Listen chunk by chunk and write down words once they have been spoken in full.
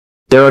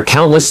There are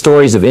countless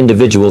stories of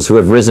individuals who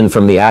have risen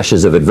from the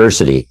ashes of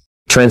adversity,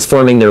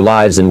 transforming their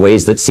lives in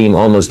ways that seem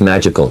almost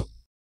magical.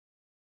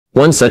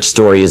 One such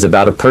story is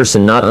about a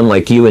person not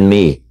unlike you and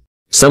me,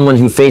 someone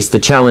who faced the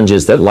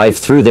challenges that life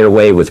threw their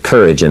way with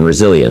courage and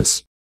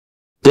resilience.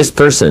 This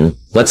person,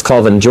 let's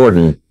call them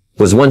Jordan,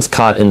 was once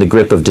caught in the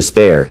grip of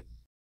despair.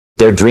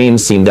 Their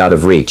dreams seemed out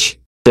of reach,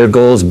 their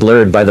goals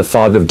blurred by the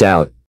fog of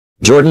doubt.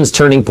 Jordan's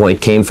turning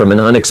point came from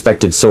an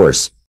unexpected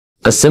source,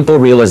 a simple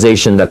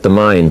realization that the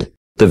mind,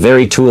 the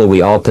very tool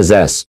we all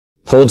possess,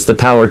 holds the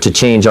power to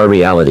change our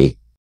reality.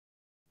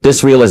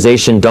 This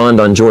realization dawned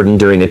on Jordan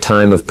during a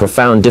time of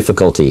profound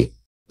difficulty,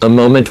 a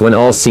moment when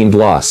all seemed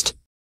lost.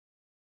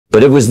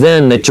 But it was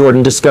then that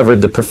Jordan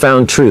discovered the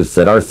profound truth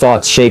that our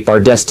thoughts shape our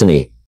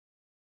destiny.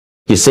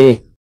 You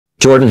see,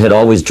 Jordan had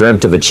always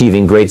dreamt of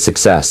achieving great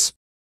success,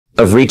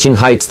 of reaching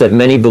heights that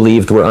many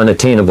believed were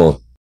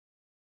unattainable.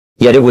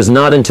 Yet it was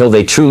not until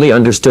they truly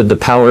understood the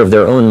power of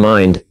their own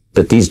mind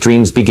that these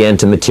dreams began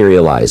to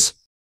materialize.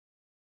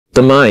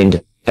 The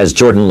mind, as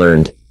Jordan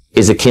learned,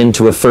 is akin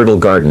to a fertile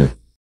garden.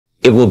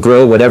 It will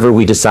grow whatever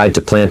we decide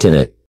to plant in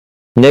it.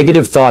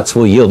 Negative thoughts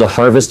will yield a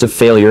harvest of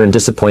failure and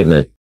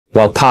disappointment,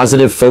 while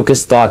positive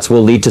focused thoughts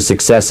will lead to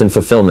success and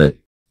fulfillment.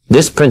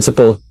 This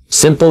principle,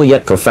 simple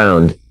yet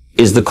profound,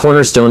 is the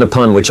cornerstone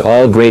upon which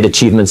all great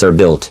achievements are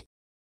built.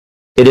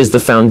 It is the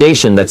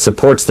foundation that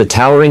supports the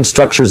towering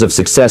structures of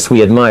success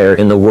we admire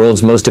in the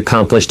world's most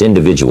accomplished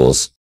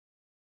individuals.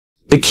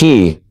 The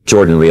key,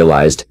 Jordan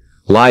realized,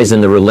 lies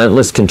in the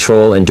relentless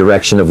control and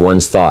direction of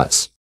one's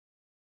thoughts.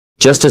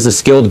 Just as a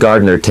skilled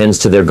gardener tends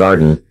to their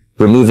garden,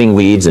 removing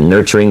weeds and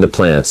nurturing the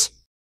plants,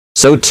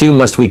 so too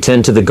must we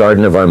tend to the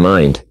garden of our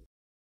mind.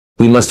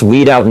 We must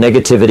weed out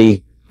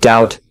negativity,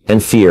 doubt,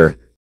 and fear,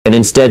 and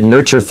instead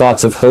nurture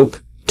thoughts of hope,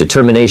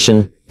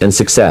 determination, and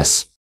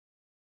success.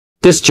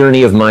 This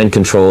journey of mind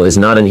control is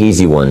not an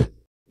easy one.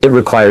 It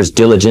requires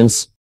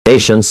diligence,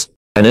 patience,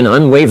 and an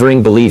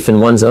unwavering belief in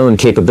one's own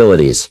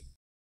capabilities.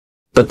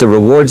 But the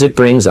rewards it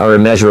brings are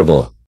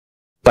immeasurable.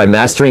 By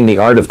mastering the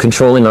art of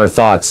controlling our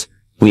thoughts,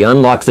 we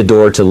unlock the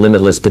door to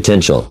limitless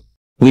potential.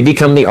 We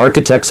become the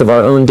architects of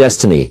our own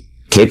destiny,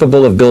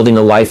 capable of building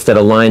a life that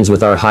aligns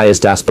with our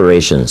highest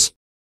aspirations.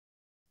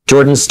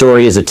 Jordan's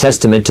story is a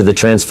testament to the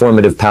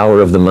transformative power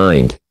of the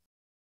mind.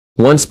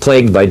 Once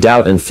plagued by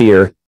doubt and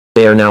fear,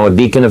 they are now a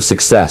beacon of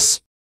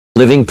success,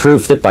 living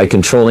proof that by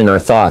controlling our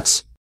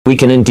thoughts, we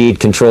can indeed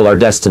control our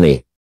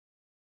destiny.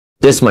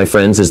 This, my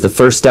friends, is the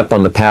first step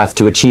on the path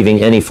to achieving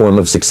any form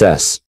of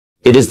success.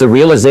 It is the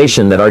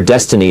realization that our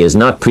destiny is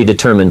not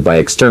predetermined by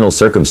external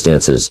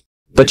circumstances,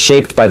 but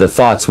shaped by the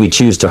thoughts we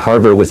choose to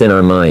harbor within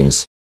our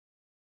minds.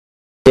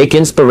 Take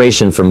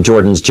inspiration from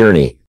Jordan's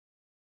journey.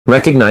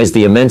 Recognize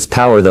the immense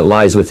power that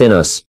lies within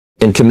us,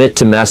 and commit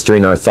to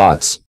mastering our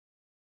thoughts.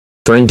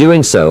 For in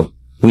doing so,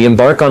 we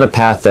embark on a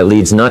path that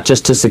leads not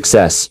just to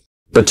success,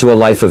 but to a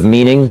life of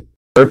meaning,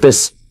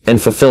 purpose, and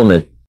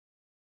fulfillment.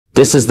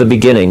 This is the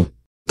beginning,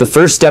 the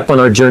first step on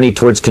our journey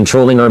towards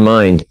controlling our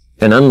mind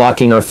and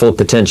unlocking our full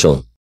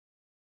potential.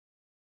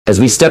 As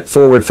we step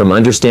forward from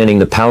understanding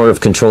the power of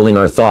controlling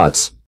our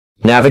thoughts,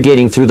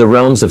 navigating through the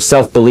realms of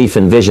self-belief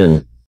and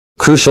vision,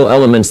 crucial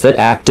elements that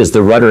act as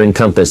the rudder and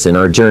compass in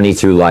our journey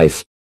through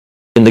life.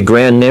 In the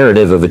grand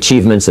narrative of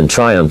achievements and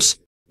triumphs,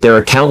 there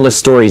are countless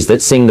stories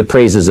that sing the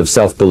praises of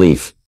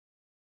self-belief.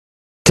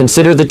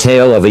 Consider the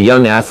tale of a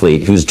young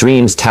athlete whose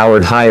dreams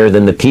towered higher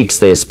than the peaks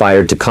they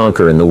aspired to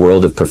conquer in the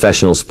world of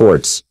professional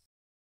sports.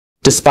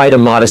 Despite a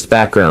modest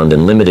background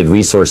and limited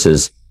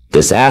resources,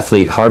 this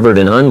athlete harbored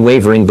an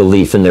unwavering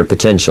belief in their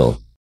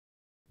potential.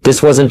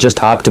 This wasn't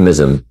just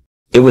optimism,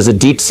 it was a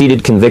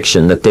deep-seated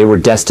conviction that they were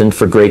destined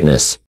for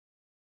greatness.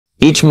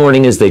 Each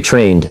morning as they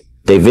trained,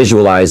 they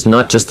visualized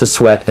not just the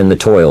sweat and the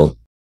toil,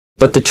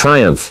 but the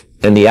triumph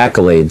and the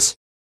accolades.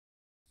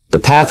 The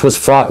path was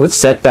fraught with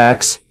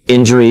setbacks,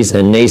 injuries,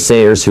 and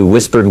naysayers who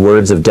whispered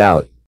words of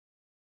doubt.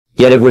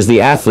 Yet it was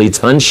the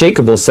athlete's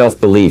unshakable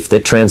self-belief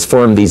that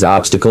transformed these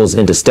obstacles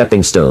into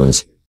stepping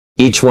stones,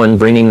 each one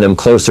bringing them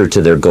closer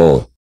to their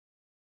goal.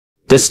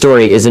 This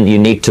story isn't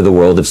unique to the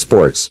world of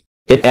sports.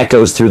 It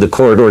echoes through the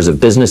corridors of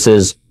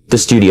businesses, the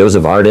studios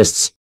of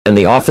artists, and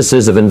the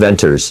offices of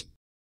inventors.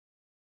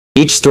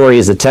 Each story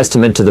is a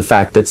testament to the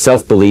fact that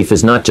self-belief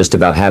is not just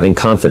about having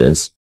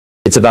confidence,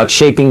 it's about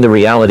shaping the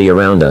reality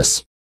around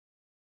us.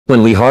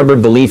 When we harbor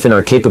belief in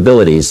our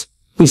capabilities,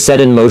 we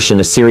set in motion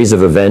a series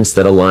of events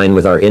that align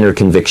with our inner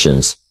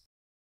convictions.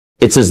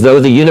 It's as though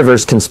the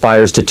universe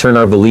conspires to turn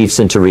our beliefs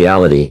into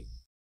reality.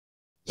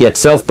 Yet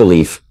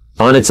self-belief,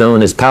 on its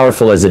own as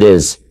powerful as it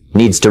is,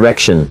 needs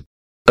direction,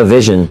 a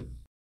vision.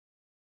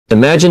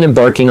 Imagine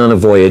embarking on a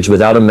voyage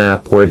without a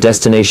map or a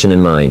destination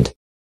in mind.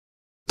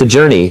 The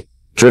journey,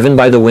 driven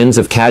by the winds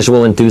of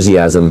casual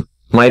enthusiasm,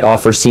 might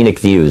offer scenic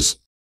views.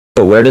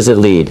 But where does it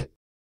lead?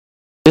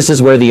 This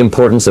is where the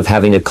importance of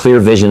having a clear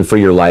vision for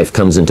your life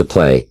comes into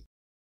play.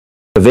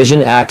 A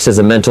vision acts as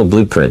a mental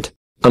blueprint,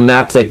 a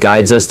map that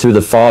guides us through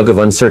the fog of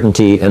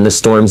uncertainty and the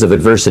storms of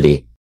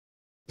adversity.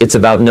 It's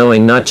about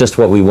knowing not just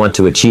what we want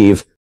to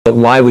achieve, but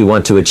why we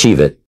want to achieve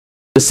it.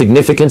 The The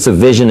significance of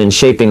vision in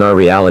shaping our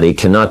reality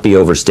cannot be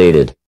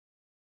overstated.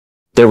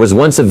 There was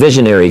once a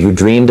visionary who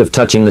dreamed of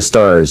touching the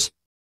stars.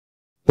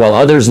 While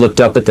others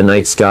looked up at the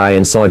night sky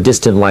and saw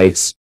distant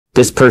lights,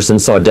 this person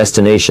saw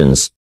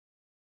destinations.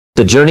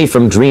 The journey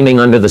from dreaming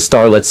under the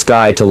starlit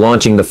sky to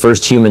launching the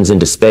first humans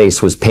into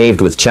space was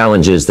paved with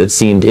challenges that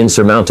seemed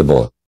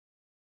insurmountable.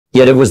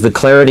 Yet it was the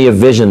clarity of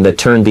vision that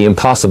turned the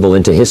impossible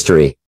into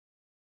history.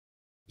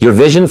 Your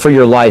vision for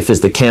your life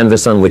is the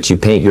canvas on which you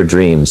paint your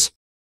dreams.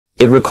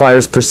 It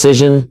requires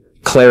precision,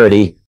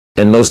 clarity,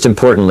 and most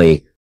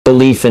importantly,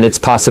 belief in its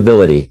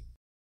possibility.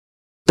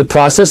 The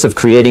process of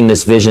creating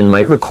this vision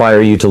might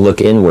require you to look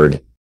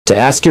inward, to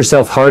ask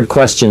yourself hard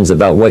questions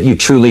about what you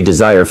truly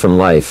desire from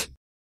life.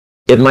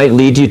 It might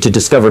lead you to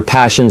discover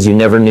passions you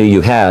never knew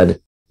you had,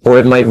 or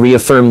it might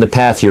reaffirm the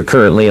path you're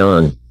currently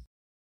on.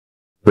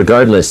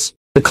 Regardless,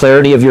 the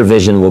clarity of your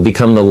vision will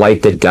become the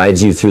light that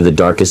guides you through the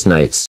darkest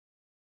nights.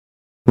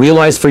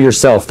 Realize for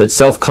yourself that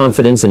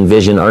self-confidence and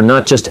vision are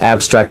not just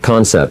abstract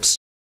concepts.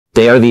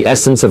 They are the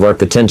essence of our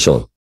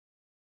potential.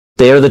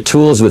 They are the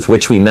tools with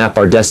which we map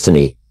our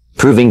destiny,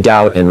 proving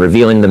doubt and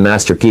revealing the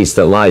masterpiece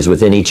that lies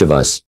within each of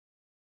us.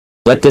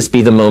 Let this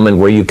be the moment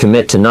where you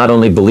commit to not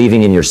only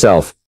believing in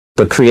yourself,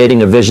 but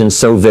creating a vision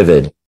so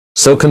vivid,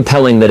 so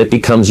compelling that it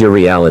becomes your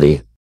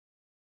reality.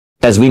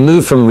 As we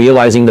move from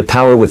realizing the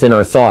power within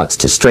our thoughts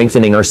to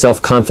strengthening our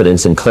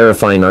self-confidence and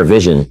clarifying our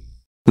vision,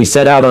 we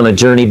set out on a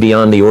journey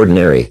beyond the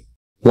ordinary,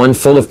 one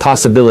full of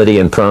possibility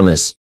and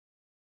promise.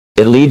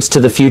 It leads to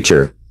the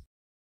future.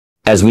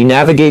 As we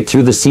navigate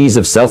through the seas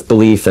of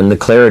self-belief and the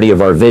clarity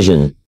of our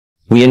vision,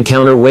 we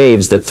encounter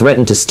waves that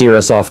threaten to steer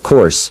us off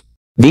course.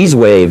 These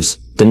waves,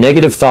 the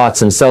negative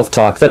thoughts and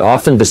self-talk that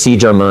often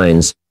besiege our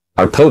minds,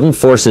 are potent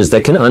forces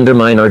that can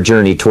undermine our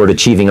journey toward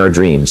achieving our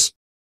dreams.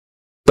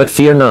 But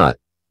fear not,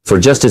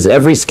 for just as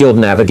every skilled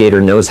navigator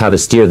knows how to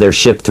steer their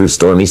ship through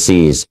stormy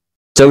seas,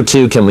 so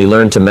too can we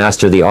learn to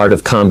master the art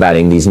of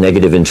combating these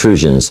negative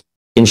intrusions,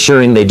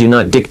 ensuring they do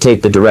not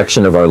dictate the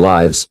direction of our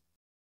lives.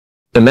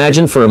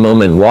 Imagine for a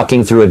moment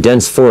walking through a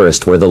dense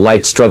forest where the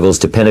light struggles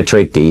to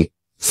penetrate the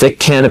thick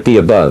canopy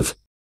above.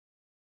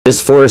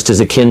 This forest is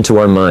akin to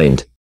our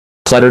mind,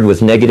 cluttered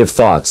with negative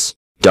thoughts,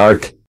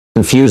 dark,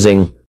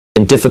 confusing,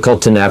 and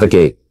difficult to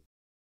navigate.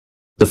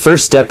 The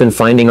first step in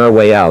finding our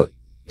way out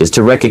is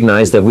to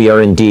recognize that we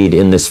are indeed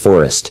in this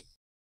forest.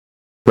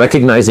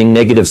 Recognizing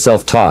negative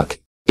self-talk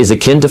is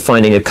akin to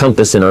finding a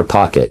compass in our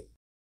pocket.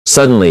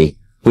 Suddenly,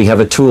 we have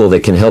a tool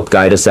that can help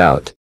guide us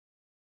out.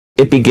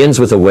 It begins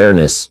with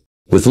awareness,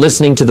 with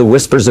listening to the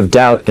whispers of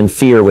doubt and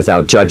fear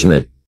without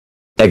judgment,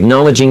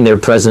 acknowledging their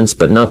presence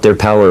but not their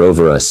power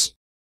over us.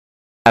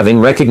 Having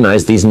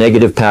recognized these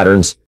negative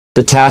patterns,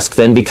 the task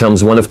then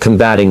becomes one of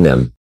combating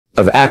them,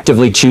 of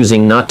actively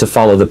choosing not to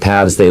follow the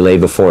paths they lay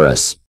before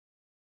us.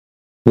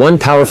 One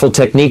powerful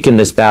technique in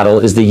this battle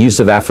is the use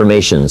of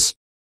affirmations,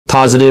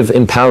 positive,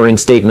 empowering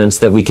statements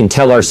that we can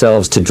tell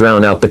ourselves to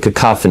drown out the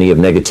cacophony of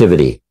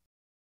negativity.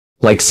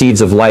 Like seeds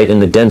of light in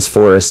the dense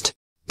forest,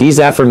 these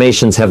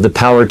affirmations have the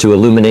power to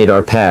illuminate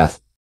our path,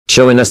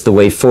 showing us the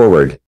way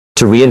forward,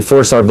 to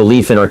reinforce our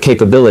belief in our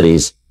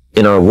capabilities,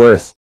 in our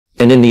worth,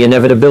 and in the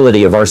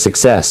inevitability of our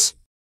success.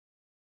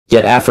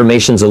 Yet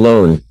affirmations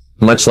alone,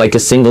 much like a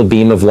single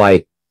beam of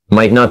light,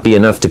 might not be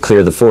enough to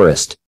clear the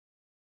forest.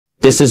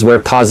 This is where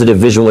positive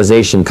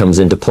visualization comes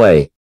into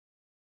play.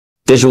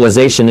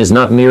 Visualization is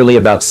not merely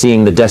about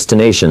seeing the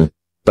destination,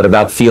 but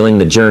about feeling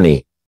the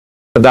journey.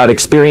 About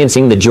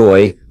experiencing the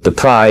joy, the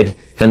pride,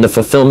 and the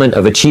fulfillment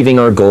of achieving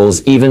our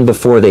goals even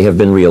before they have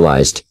been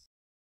realized.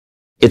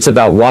 It's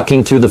about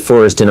walking through the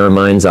forest in our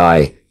mind's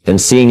eye, and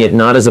seeing it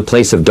not as a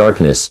place of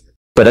darkness,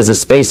 but as a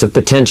space of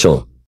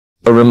potential,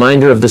 a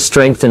reminder of the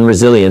strength and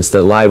resilience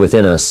that lie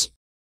within us.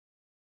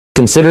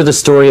 Consider the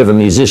story of a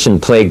musician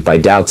plagued by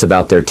doubts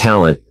about their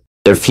talent,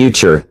 their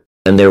future,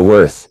 and their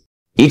worth.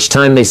 Each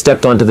time they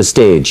stepped onto the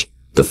stage,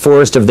 the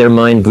forest of their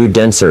mind grew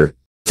denser,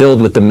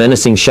 filled with the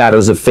menacing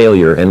shadows of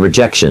failure and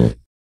rejection.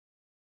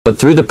 But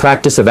through the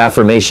practice of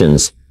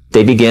affirmations,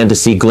 they began to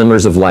see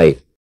glimmers of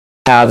light,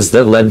 paths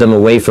that led them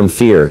away from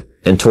fear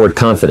and toward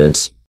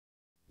confidence.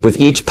 With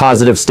each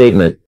positive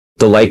statement,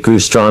 the light grew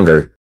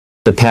stronger,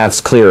 the paths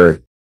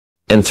clearer,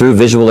 and through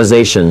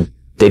visualization,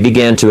 they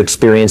began to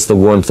experience the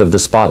warmth of the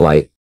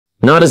spotlight,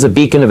 not as a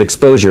beacon of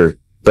exposure,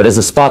 but as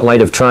a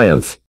spotlight of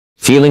triumph,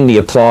 feeling the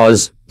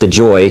applause, the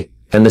joy,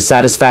 and the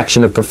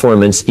satisfaction of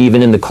performance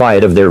even in the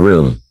quiet of their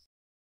room.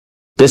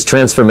 This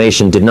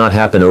transformation did not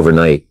happen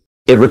overnight.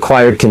 It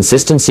required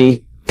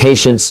consistency,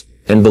 patience,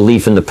 and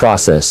belief in the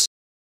process.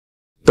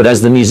 But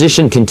as the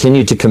musician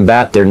continued to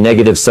combat their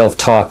negative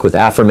self-talk with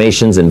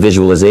affirmations and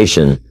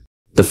visualization,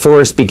 the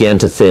forest began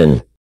to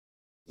thin.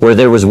 Where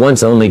there was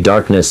once only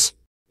darkness,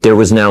 there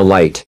was now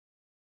light.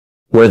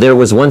 Where there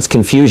was once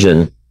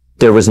confusion,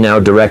 there was now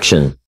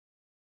direction.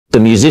 The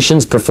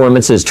musician's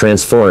performances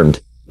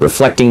transformed,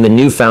 reflecting the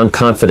newfound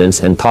confidence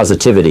and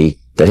positivity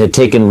that had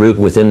taken root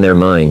within their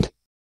mind.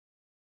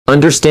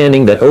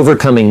 Understanding that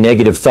overcoming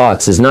negative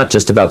thoughts is not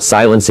just about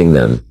silencing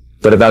them,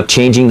 but about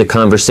changing the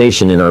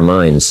conversation in our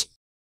minds.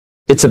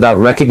 It's about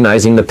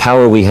recognizing the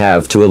power we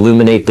have to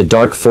illuminate the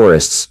dark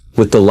forests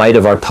with the light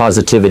of our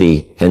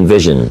positivity and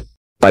vision.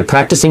 By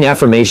practicing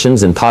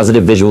affirmations and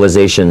positive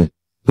visualization,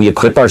 we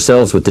equip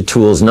ourselves with the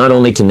tools not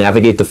only to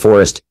navigate the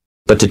forest,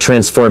 but to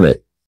transform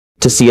it,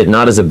 to see it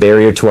not as a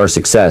barrier to our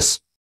success,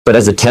 but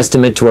as a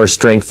testament to our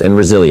strength and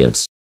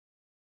resilience.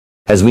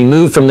 As we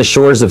move from the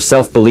shores of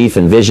self-belief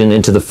and vision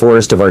into the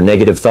forest of our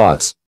negative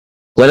thoughts,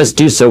 let us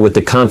do so with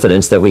the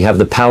confidence that we have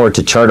the power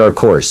to chart our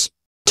course,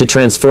 to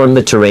transform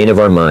the terrain of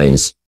our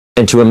minds,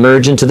 and to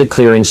emerge into the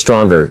clearing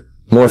stronger,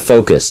 more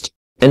focused,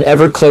 and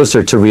ever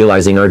closer to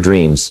realizing our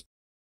dreams.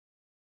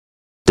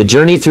 The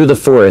journey through the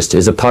forest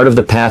is a part of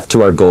the path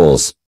to our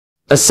goals,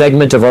 a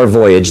segment of our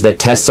voyage that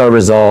tests our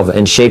resolve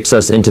and shapes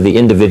us into the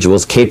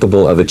individuals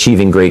capable of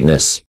achieving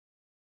greatness.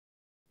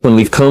 When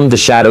we've combed the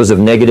shadows of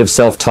negative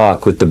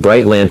self-talk with the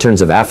bright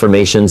lanterns of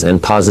affirmations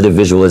and positive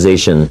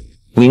visualization,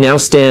 we now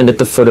stand at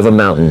the foot of a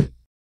mountain.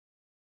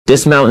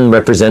 This mountain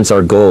represents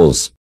our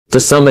goals, the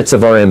summits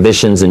of our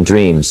ambitions and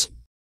dreams.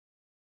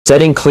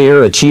 Setting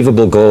clear,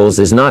 achievable goals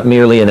is not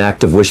merely an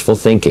act of wishful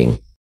thinking.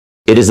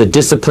 It is a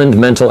disciplined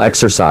mental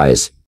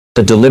exercise,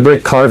 a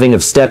deliberate carving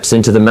of steps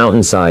into the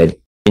mountainside,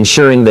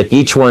 ensuring that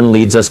each one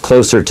leads us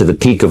closer to the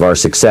peak of our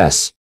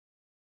success.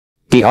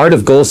 The art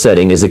of goal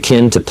setting is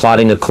akin to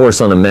plotting a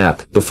course on a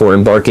map before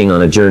embarking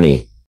on a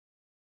journey.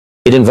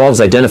 It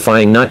involves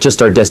identifying not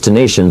just our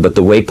destination but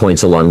the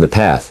waypoints along the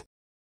path.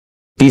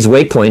 These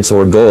waypoints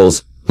or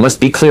goals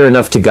must be clear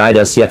enough to guide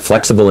us yet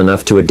flexible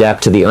enough to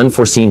adapt to the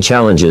unforeseen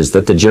challenges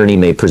that the journey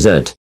may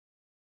present.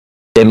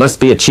 They must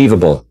be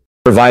achievable,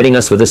 providing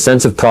us with a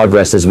sense of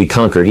progress as we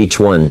conquer each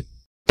one,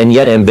 and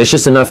yet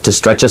ambitious enough to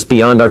stretch us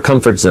beyond our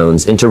comfort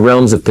zones into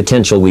realms of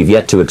potential we've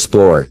yet to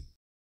explore.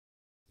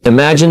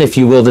 Imagine, if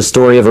you will, the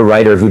story of a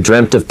writer who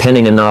dreamt of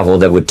penning a novel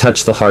that would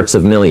touch the hearts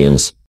of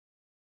millions.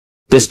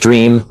 This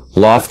dream,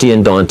 lofty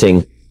and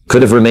daunting,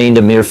 could have remained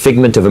a mere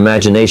figment of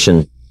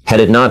imagination, had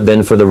it not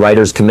been for the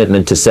writer's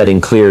commitment to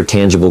setting clear,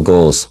 tangible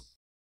goals.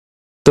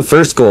 The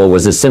first goal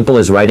was as simple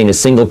as writing a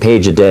single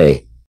page a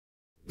day.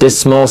 This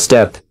small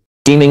step,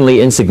 seemingly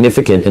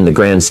insignificant in the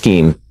grand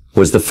scheme,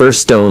 was the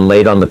first stone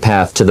laid on the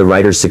path to the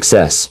writer's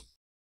success.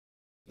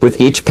 With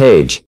each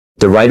page,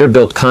 the writer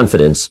built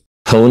confidence,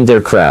 honed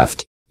their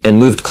craft, and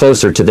moved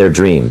closer to their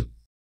dream.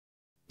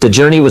 The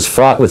journey was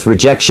fraught with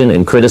rejection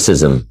and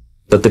criticism,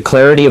 but the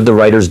clarity of the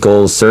writer's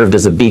goals served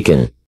as a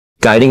beacon,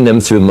 guiding them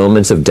through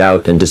moments of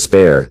doubt and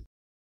despair.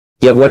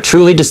 Yet what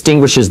truly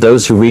distinguishes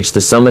those who reach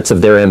the summits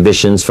of their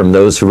ambitions from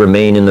those who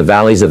remain in the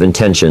valleys of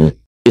intention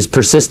is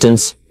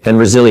persistence and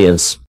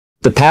resilience.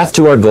 The path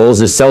to our goals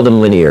is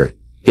seldom linear.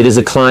 It is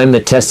a climb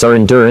that tests our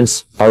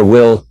endurance, our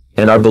will,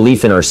 and our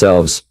belief in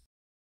ourselves.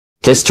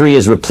 History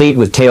is replete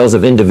with tales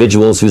of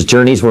individuals whose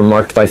journeys were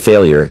marked by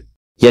failure,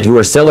 yet who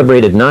are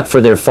celebrated not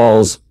for their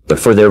falls, but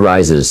for their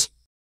rises.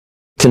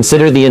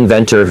 Consider the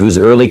inventor whose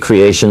early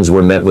creations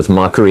were met with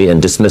mockery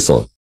and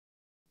dismissal.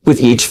 With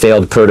each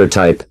failed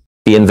prototype,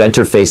 the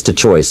inventor faced a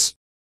choice: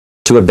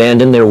 to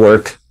abandon their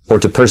work, or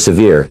to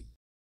persevere.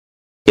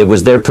 It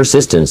was their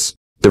persistence,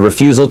 the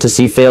refusal to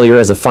see failure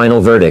as a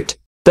final verdict,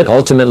 that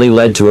ultimately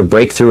led to a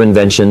breakthrough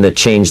invention that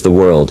changed the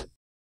world.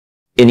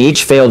 In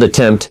each failed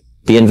attempt,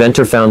 the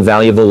inventor found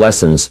valuable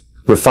lessons,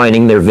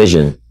 refining their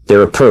vision,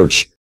 their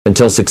approach,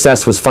 until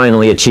success was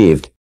finally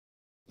achieved.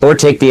 Or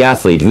take the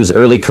athlete whose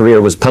early career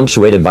was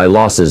punctuated by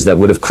losses that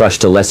would have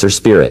crushed a lesser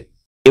spirit.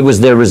 It was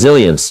their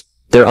resilience,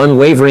 their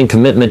unwavering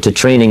commitment to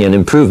training and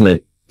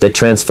improvement, that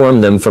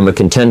transformed them from a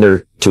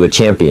contender to a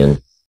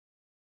champion.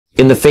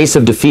 In the face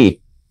of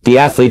defeat, the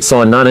athlete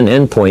saw not an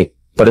endpoint,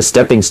 but a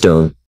stepping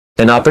stone,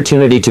 an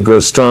opportunity to grow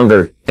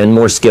stronger and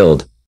more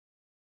skilled.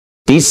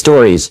 These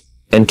stories,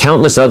 and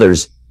countless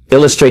others,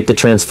 illustrate the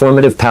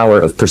transformative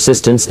power of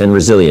persistence and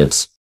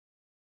resilience.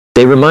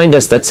 They remind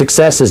us that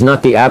success is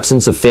not the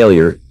absence of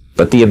failure,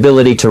 but the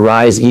ability to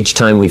rise each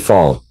time we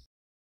fall.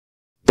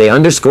 They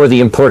underscore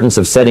the importance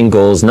of setting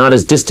goals not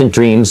as distant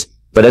dreams,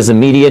 but as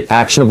immediate,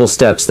 actionable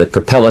steps that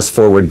propel us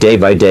forward day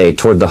by day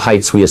toward the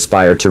heights we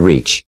aspire to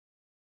reach.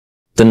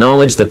 The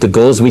knowledge that the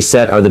goals we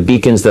set are the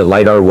beacons that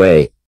light our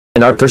way,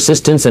 and our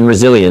persistence and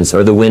resilience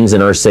are the winds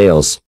in our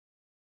sails.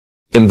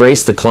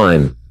 Embrace the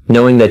climb,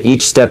 knowing that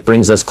each step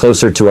brings us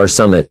closer to our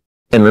summit,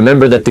 and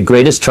remember that the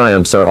greatest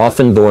triumphs are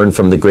often born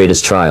from the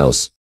greatest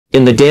trials.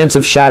 In the dance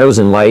of shadows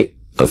and light,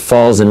 of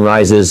falls and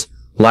rises,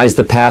 lies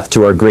the path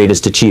to our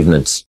greatest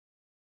achievements.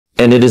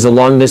 And it is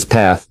along this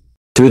path,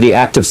 through the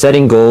act of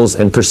setting goals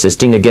and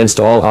persisting against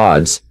all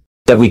odds,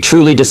 that we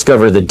truly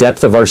discover the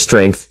depth of our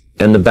strength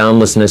and the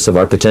boundlessness of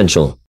our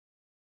potential.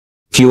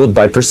 Fueled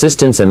by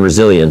persistence and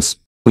resilience,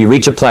 we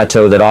reach a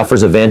plateau that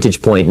offers a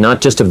vantage point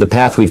not just of the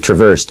path we've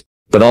traversed,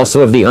 but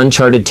also of the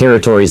uncharted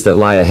territories that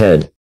lie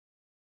ahead.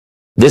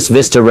 This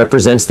vista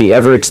represents the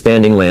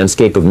ever-expanding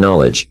landscape of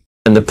knowledge,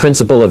 and the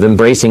principle of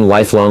embracing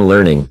lifelong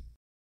learning.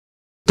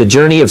 The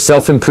journey of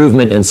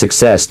self-improvement and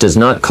success does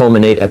not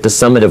culminate at the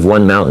summit of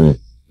one mountain,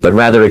 but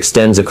rather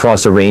extends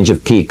across a range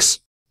of peaks,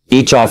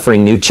 each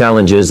offering new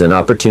challenges and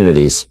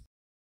opportunities.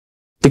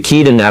 The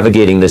key to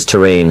navigating this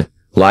terrain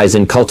lies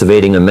in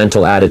cultivating a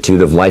mental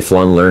attitude of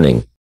lifelong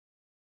learning.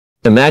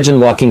 Imagine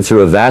walking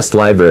through a vast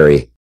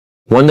library,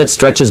 one that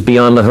stretches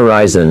beyond the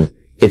horizon,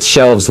 its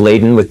shelves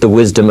laden with the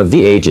wisdom of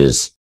the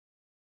ages.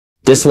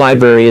 This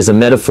library is a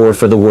metaphor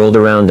for the world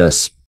around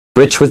us,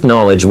 rich with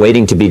knowledge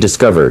waiting to be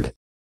discovered.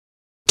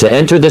 To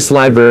enter this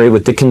library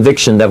with the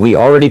conviction that we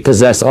already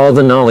possess all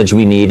the knowledge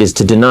we need is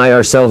to deny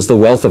ourselves the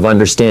wealth of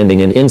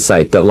understanding and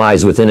insight that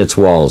lies within its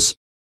walls.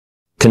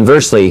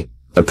 Conversely,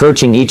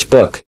 approaching each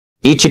book,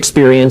 each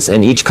experience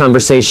and each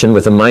conversation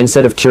with a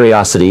mindset of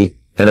curiosity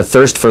and a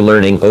thirst for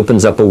learning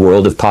opens up a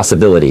world of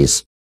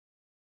possibilities.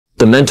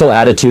 The mental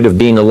attitude of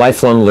being a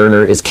lifelong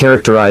learner is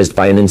characterized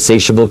by an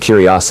insatiable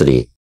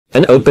curiosity,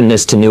 an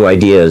openness to new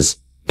ideas,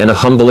 and a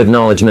humble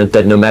acknowledgement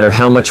that no matter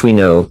how much we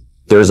know,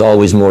 there is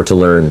always more to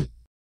learn.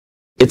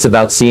 It's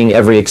about seeing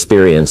every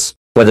experience,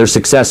 whether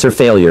success or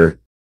failure,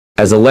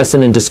 as a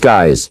lesson in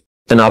disguise,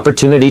 an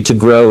opportunity to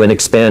grow and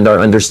expand our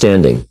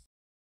understanding.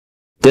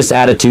 This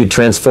attitude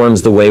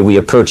transforms the way we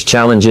approach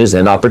challenges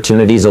and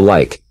opportunities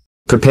alike,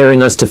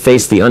 preparing us to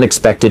face the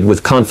unexpected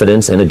with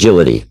confidence and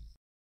agility.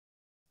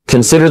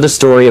 Consider the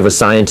story of a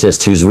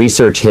scientist whose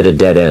research hit a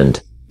dead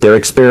end, their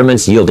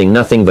experiments yielding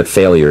nothing but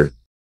failure.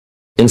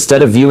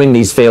 Instead of viewing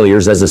these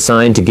failures as a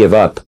sign to give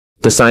up,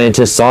 the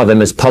scientist saw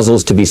them as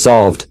puzzles to be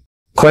solved,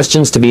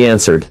 questions to be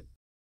answered.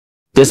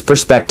 This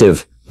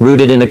perspective,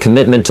 rooted in a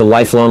commitment to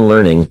lifelong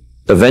learning,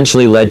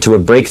 eventually led to a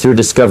breakthrough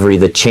discovery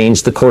that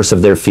changed the course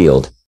of their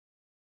field.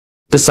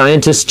 The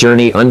scientist's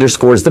journey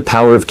underscores the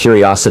power of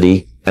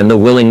curiosity and the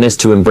willingness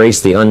to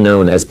embrace the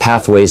unknown as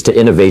pathways to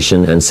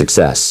innovation and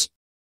success.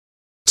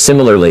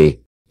 Similarly,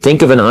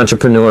 think of an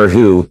entrepreneur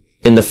who,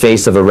 in the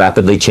face of a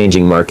rapidly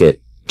changing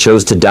market,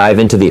 chose to dive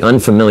into the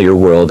unfamiliar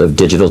world of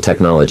digital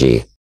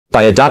technology.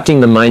 By adopting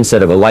the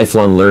mindset of a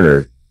lifelong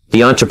learner,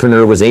 the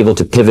entrepreneur was able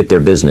to pivot their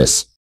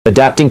business,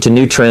 adapting to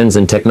new trends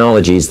and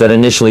technologies that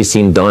initially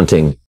seemed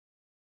daunting.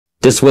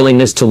 This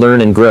willingness to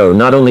learn and grow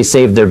not only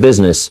saved their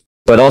business,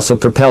 but also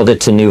propelled it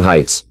to new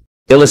heights,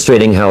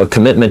 illustrating how a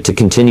commitment to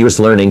continuous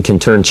learning can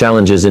turn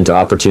challenges into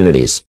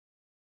opportunities.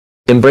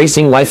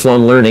 Embracing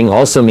lifelong learning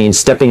also means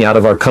stepping out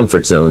of our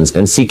comfort zones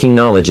and seeking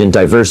knowledge in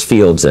diverse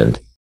fields and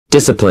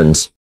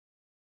disciplines.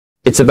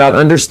 It's about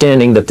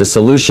understanding that the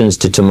solutions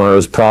to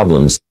tomorrow's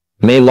problems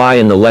may lie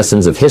in the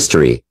lessons of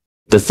history,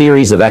 the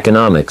theories of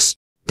economics,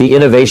 the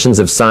innovations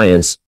of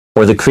science,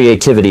 or the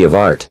creativity of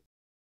art.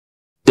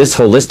 This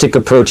holistic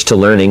approach to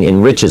learning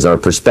enriches our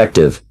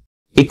perspective,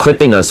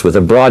 equipping us with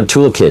a broad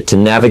toolkit to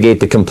navigate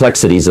the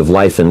complexities of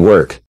life and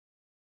work.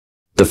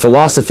 The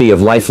philosophy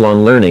of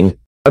lifelong learning,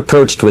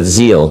 approached with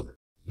zeal,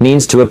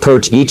 means to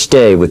approach each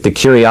day with the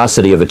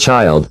curiosity of a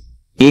child,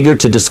 eager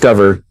to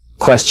discover,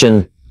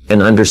 question,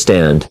 and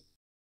understand.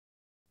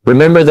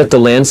 Remember that the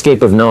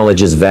landscape of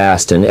knowledge is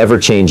vast and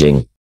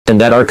ever-changing, and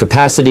that our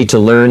capacity to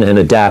learn and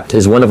adapt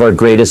is one of our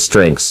greatest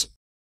strengths.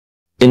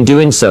 In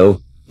doing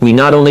so, we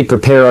not only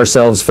prepare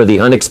ourselves for the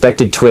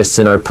unexpected twists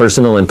in our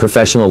personal and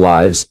professional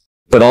lives,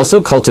 but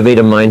also cultivate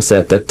a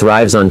mindset that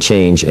thrives on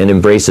change and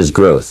embraces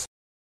growth.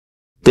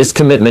 This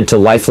commitment to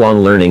lifelong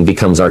learning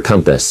becomes our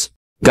compass,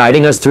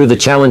 guiding us through the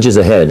challenges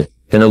ahead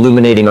and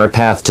illuminating our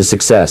path to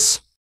success.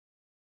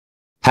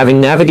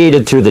 Having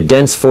navigated through the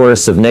dense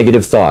forests of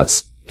negative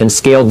thoughts and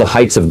scaled the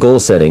heights of goal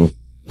setting,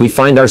 we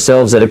find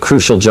ourselves at a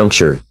crucial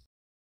juncture.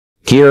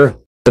 Here,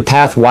 the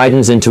path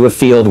widens into a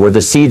field where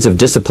the seeds of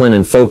discipline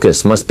and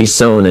focus must be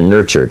sown and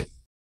nurtured.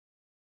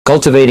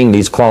 Cultivating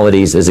these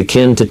qualities is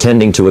akin to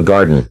tending to a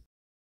garden.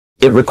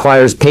 It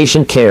requires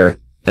patient care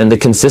and the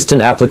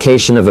consistent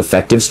application of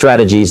effective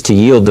strategies to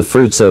yield the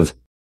fruits of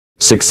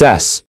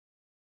success.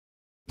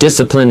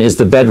 Discipline is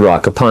the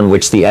bedrock upon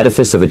which the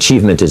edifice of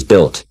achievement is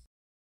built.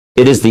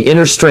 It is the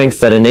inner strength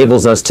that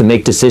enables us to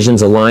make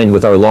decisions aligned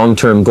with our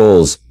long-term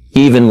goals,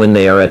 even when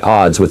they are at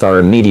odds with our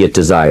immediate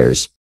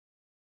desires.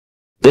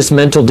 This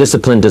mental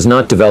discipline does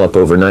not develop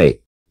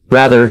overnight.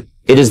 Rather,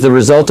 it is the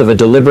result of a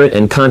deliberate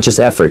and conscious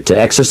effort to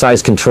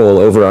exercise control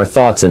over our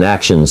thoughts and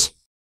actions.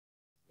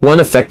 One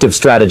effective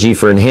strategy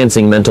for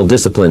enhancing mental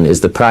discipline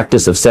is the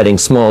practice of setting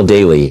small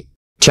daily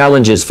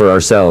challenges for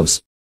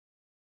ourselves.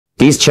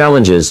 These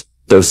challenges,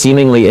 though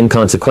seemingly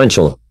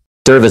inconsequential,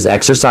 serve as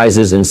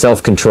exercises in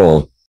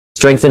self-control,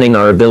 strengthening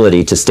our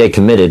ability to stay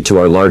committed to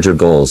our larger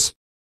goals.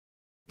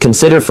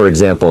 Consider, for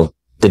example,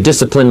 the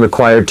discipline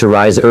required to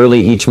rise early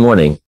each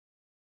morning.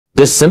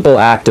 This simple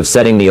act of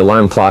setting the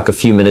alarm clock a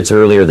few minutes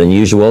earlier than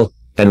usual,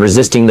 and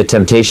resisting the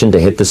temptation to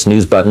hit the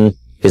snooze button,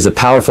 is a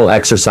powerful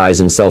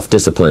exercise in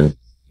self-discipline.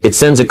 It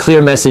sends a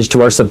clear message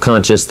to our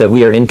subconscious that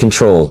we are in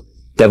control,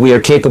 that we are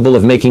capable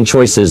of making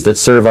choices that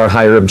serve our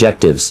higher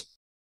objectives.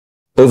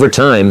 Over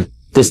time,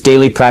 this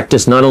daily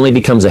practice not only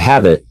becomes a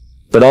habit,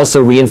 but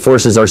also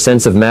reinforces our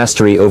sense of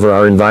mastery over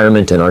our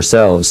environment and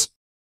ourselves.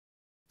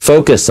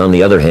 Focus, on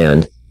the other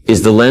hand,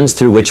 is the lens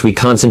through which we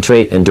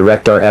concentrate and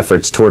direct our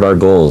efforts toward our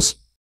goals.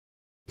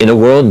 In a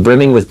world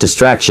brimming with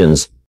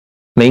distractions,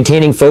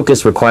 maintaining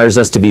focus requires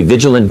us to be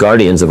vigilant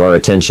guardians of our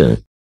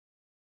attention.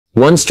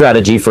 One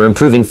strategy for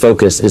improving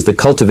focus is the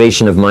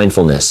cultivation of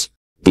mindfulness,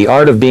 the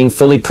art of being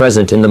fully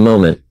present in the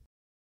moment.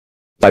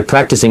 By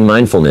practicing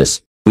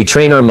mindfulness, we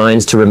train our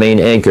minds to remain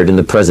anchored in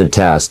the present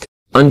task,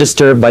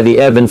 undisturbed by the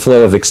ebb and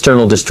flow of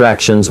external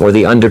distractions or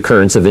the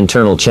undercurrents of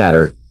internal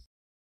chatter.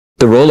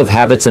 The role of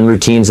habits and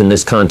routines in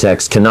this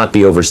context cannot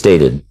be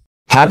overstated.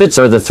 Habits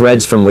are the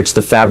threads from which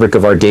the fabric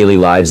of our daily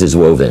lives is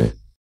woven.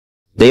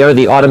 They are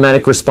the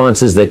automatic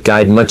responses that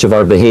guide much of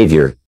our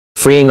behavior,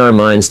 freeing our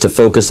minds to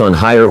focus on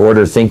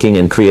higher-order thinking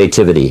and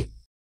creativity.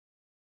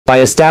 By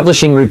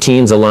establishing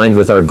routines aligned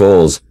with our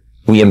goals,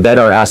 we embed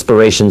our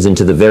aspirations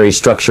into the very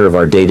structure of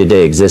our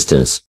day-to-day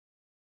existence.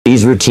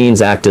 These routines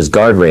act as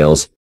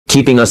guardrails,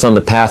 keeping us on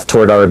the path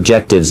toward our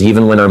objectives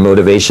even when our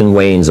motivation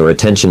wanes or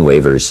attention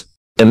wavers.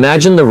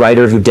 Imagine the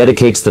writer who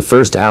dedicates the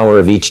first hour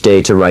of each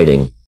day to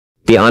writing,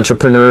 the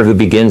entrepreneur who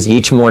begins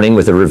each morning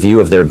with a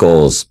review of their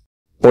goals,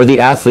 or the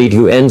athlete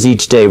who ends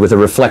each day with a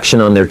reflection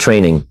on their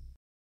training.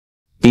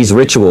 These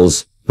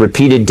rituals,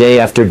 repeated day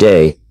after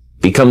day,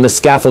 become the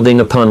scaffolding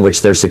upon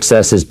which their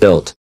success is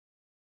built.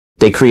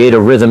 They create a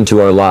rhythm to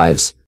our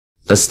lives,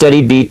 a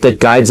steady beat that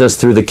guides us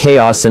through the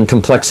chaos and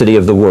complexity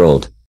of the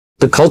world.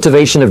 The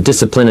cultivation of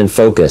discipline and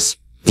focus,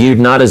 viewed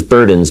not as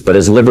burdens but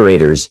as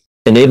liberators,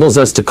 enables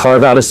us to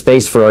carve out a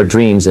space for our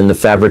dreams in the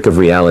fabric of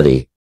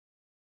reality.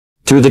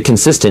 Through the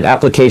consistent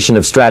application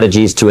of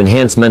strategies to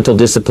enhance mental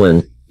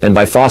discipline, and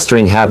by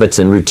fostering habits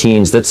and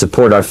routines that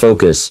support our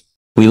focus,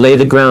 we lay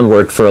the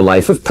groundwork for a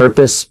life of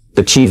purpose,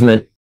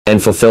 achievement,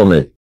 and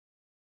fulfillment.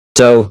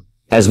 So,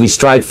 as we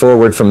stride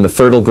forward from the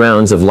fertile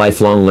grounds of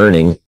lifelong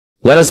learning,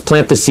 let us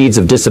plant the seeds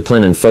of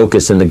discipline and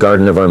focus in the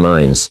garden of our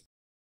minds.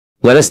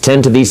 Let us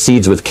tend to these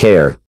seeds with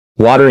care,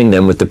 watering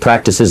them with the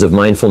practices of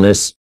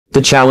mindfulness,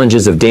 the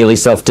challenges of daily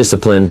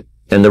self-discipline,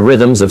 and the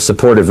rhythms of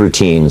supportive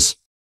routines.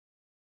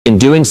 In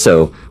doing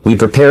so, we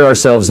prepare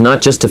ourselves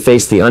not just to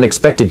face the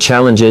unexpected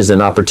challenges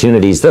and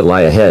opportunities that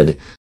lie ahead,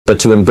 but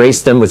to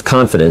embrace them with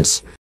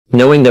confidence,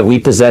 knowing that we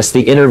possess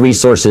the inner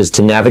resources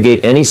to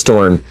navigate any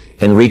storm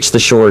and reach the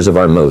shores of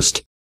our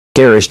most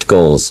cherished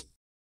goals.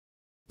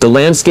 The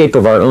landscape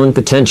of our own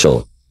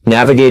potential,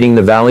 navigating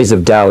the valleys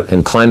of doubt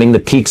and climbing the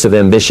peaks of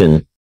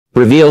ambition,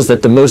 reveals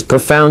that the most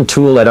profound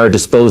tool at our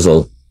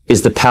disposal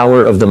is the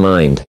power of the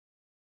mind.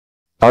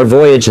 Our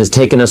voyage has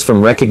taken us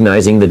from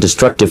recognizing the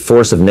destructive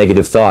force of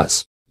negative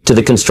thoughts, to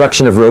the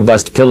construction of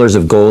robust pillars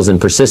of goals and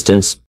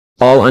persistence,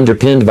 all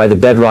underpinned by the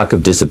bedrock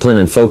of discipline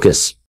and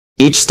focus.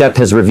 Each step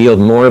has revealed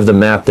more of the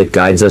map that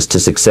guides us to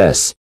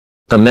success,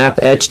 a map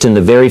etched in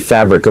the very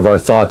fabric of our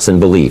thoughts and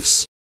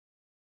beliefs.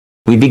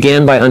 We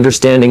began by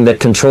understanding that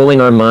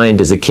controlling our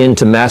mind is akin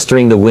to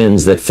mastering the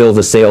winds that fill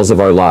the sails of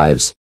our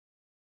lives.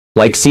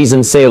 Like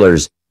seasoned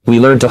sailors, we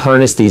learn to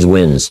harness these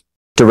winds,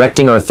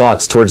 directing our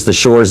thoughts towards the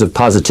shores of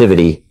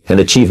positivity and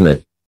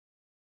achievement.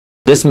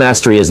 This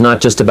mastery is not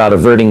just about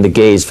averting the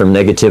gaze from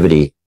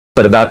negativity,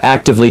 but about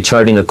actively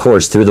charting a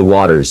course through the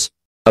waters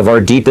of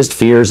our deepest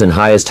fears and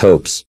highest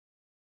hopes.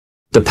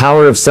 The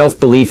power of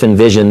self-belief and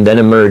vision then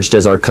emerged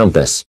as our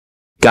compass,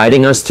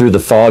 guiding us through the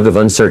fog of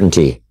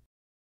uncertainty.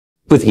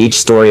 With each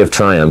story of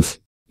triumph,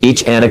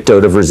 each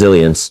anecdote of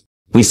resilience,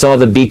 we saw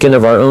the beacon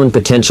of our own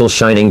potential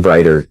shining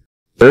brighter,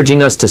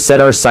 urging us to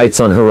set our sights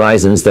on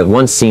horizons that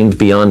once seemed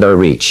beyond our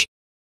reach.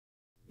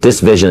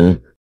 This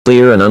vision,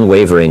 clear and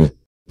unwavering,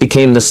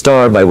 became the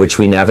star by which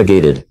we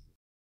navigated,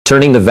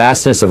 turning the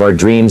vastness of our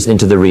dreams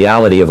into the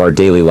reality of our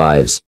daily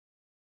lives.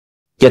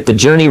 Yet the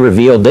journey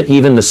revealed that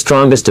even the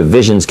strongest of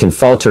visions can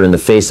falter in the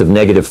face of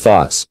negative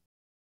thoughts.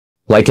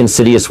 Like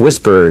insidious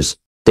whisperers,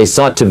 they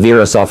sought to veer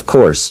us off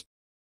course.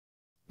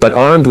 But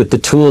armed with the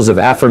tools of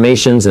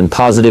affirmations and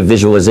positive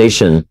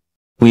visualization,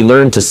 we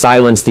learned to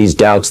silence these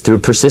doubts through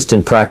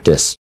persistent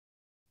practice.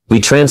 We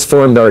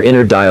transformed our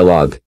inner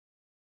dialogue,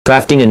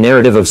 crafting a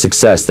narrative of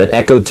success that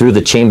echoed through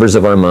the chambers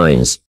of our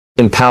minds,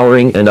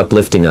 empowering and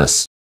uplifting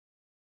us.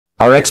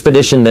 Our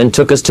expedition then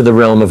took us to the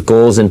realm of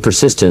goals and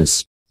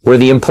persistence, where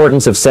the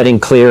importance of setting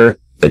clear,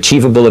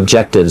 achievable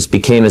objectives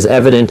became as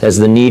evident as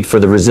the need for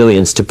the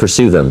resilience to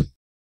pursue them.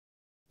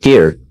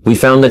 Here, we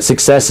found that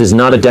success is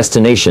not a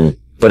destination,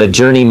 but a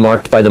journey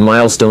marked by the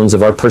milestones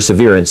of our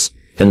perseverance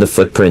and the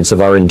footprints of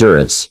our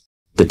endurance.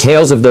 The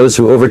tales of those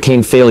who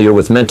overcame failure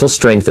with mental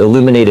strength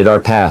illuminated our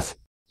path,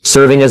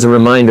 serving as a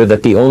reminder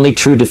that the only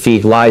true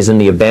defeat lies in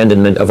the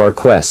abandonment of our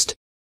quest.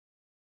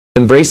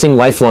 Embracing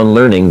lifelong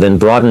learning then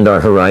broadened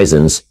our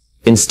horizons,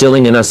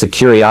 instilling in us a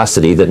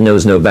curiosity that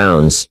knows no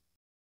bounds.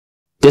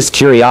 This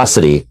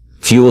curiosity,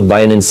 fueled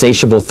by an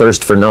insatiable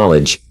thirst for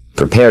knowledge,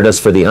 prepared us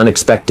for the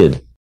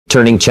unexpected,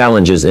 turning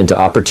challenges into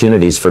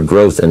opportunities for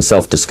growth and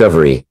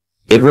self-discovery.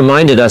 It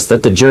reminded us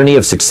that the journey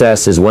of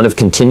success is one of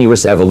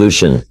continuous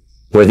evolution,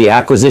 where the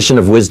acquisition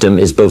of wisdom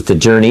is both the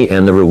journey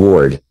and the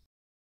reward.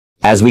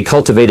 As we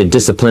cultivated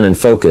discipline and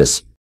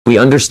focus, we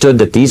understood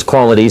that these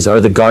qualities are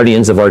the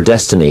guardians of our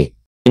destiny,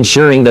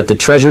 ensuring that the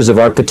treasures of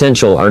our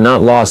potential are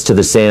not lost to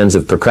the sands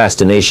of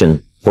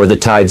procrastination or the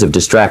tides of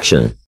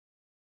distraction.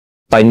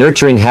 By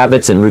nurturing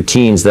habits and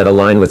routines that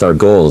align with our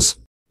goals,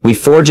 we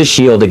forge a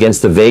shield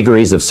against the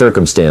vagaries of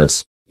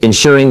circumstance,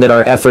 ensuring that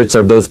our efforts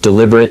are both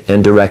deliberate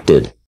and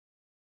directed.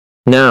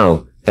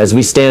 Now, as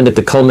we stand at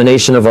the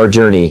culmination of our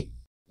journey,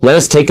 Let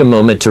us take a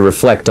moment to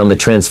reflect on the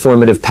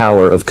transformative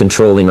power of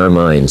controlling our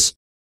minds.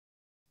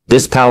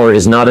 This power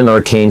is not an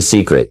arcane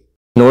secret,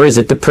 nor is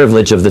it the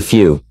privilege of the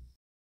few.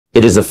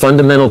 It is a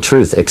fundamental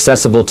truth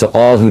accessible to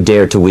all who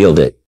dare to wield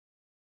it.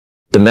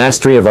 The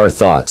mastery of our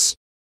thoughts,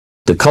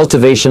 the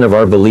cultivation of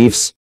our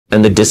beliefs,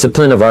 and the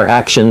discipline of our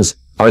actions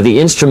are the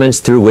instruments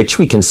through which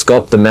we can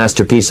sculpt the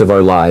masterpiece of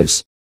our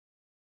lives.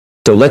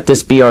 So let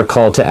this be our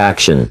call to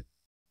action.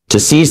 To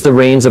seize the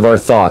reins of our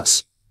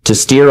thoughts, to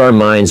steer our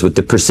minds with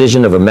the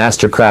precision of a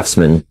master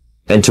craftsman,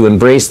 and to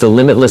embrace the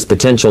limitless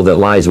potential that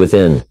lies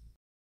within.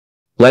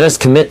 Let us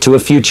commit to a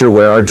future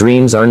where our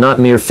dreams are not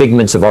mere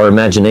figments of our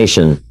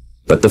imagination,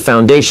 but the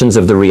foundations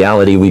of the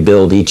reality we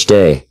build each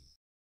day.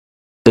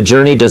 The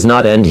journey does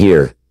not end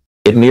here.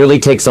 It merely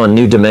takes on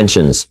new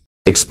dimensions,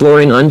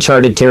 exploring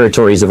uncharted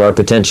territories of our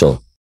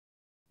potential.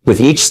 With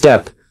each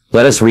step,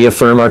 let us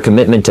reaffirm our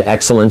commitment to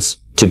excellence,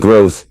 to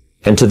growth,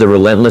 and to the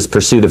relentless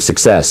pursuit of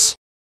success.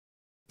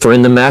 For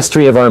in the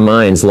mastery of our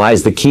minds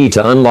lies the key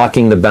to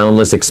unlocking the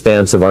boundless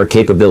expanse of our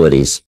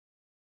capabilities.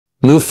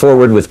 Move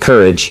forward with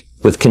courage,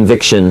 with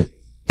conviction,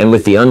 and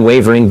with the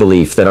unwavering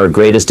belief that our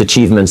greatest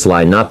achievements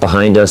lie not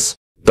behind us,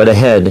 but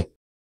ahead,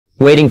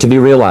 waiting to be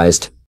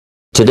realized.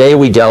 Today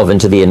we delve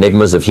into the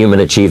enigmas of human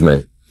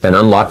achievement, and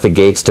unlock the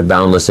gates to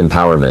boundless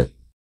empowerment.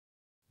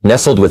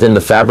 Nestled within the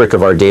fabric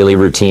of our daily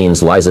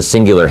routines lies a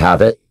singular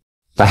habit,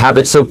 a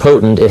habit so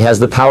potent it has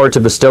the power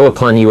to bestow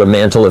upon you a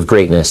mantle of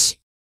greatness.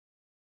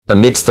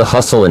 Amidst the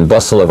hustle and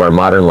bustle of our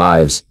modern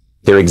lives,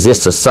 there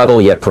exists a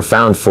subtle yet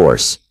profound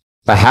force,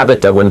 a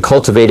habit that when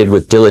cultivated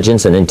with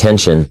diligence and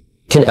intention,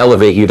 can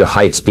elevate you to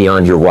heights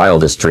beyond your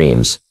wildest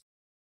dreams.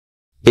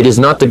 It is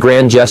not the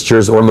grand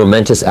gestures or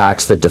momentous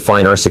acts that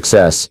define our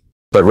success,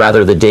 but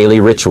rather the daily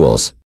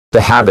rituals,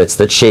 the habits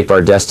that shape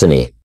our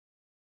destiny.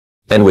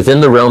 And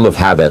within the realm of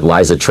habit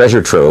lies a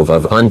treasure trove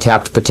of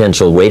untapped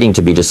potential waiting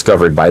to be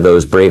discovered by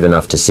those brave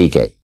enough to seek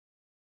it.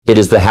 It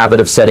is the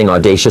habit of setting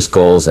audacious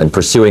goals and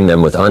pursuing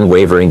them with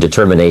unwavering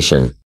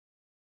determination.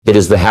 It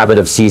is the habit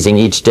of seizing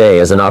each day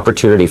as an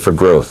opportunity for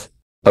growth,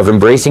 of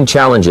embracing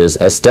challenges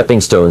as stepping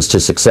stones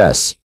to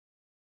success.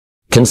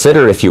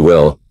 Consider, if you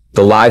will,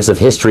 the lives of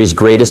history's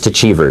greatest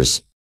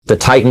achievers, the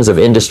titans of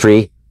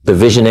industry, the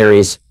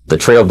visionaries, the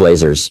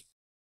trailblazers.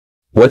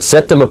 What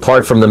set them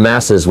apart from the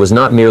masses was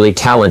not merely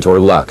talent or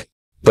luck,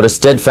 but a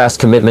steadfast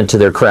commitment to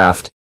their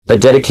craft, a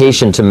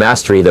dedication to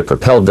mastery that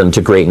propelled them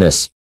to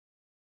greatness.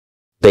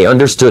 They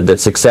understood that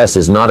success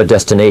is not a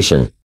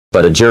destination,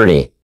 but a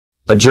journey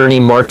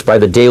marked by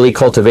the daily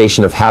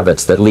cultivation of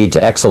habits that lead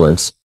to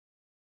excellence.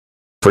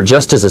 For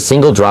just as a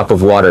single drop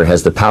of water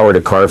has the power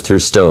to carve through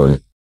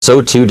stone,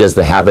 so too does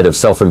the habit of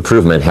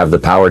self-improvement have the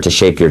power to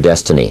shape your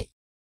destiny.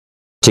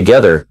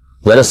 Together,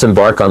 let us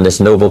embark on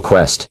this noble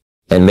quest,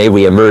 and may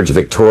we emerge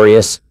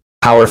victorious,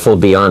 powerful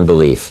beyond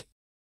belief.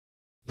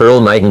 Earl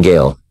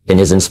Nightingale, in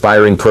his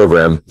inspiring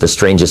program, The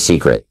Strangest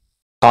Secret,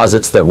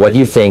 posits that what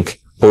you think,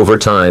 over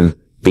time,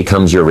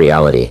 becomes your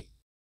reality.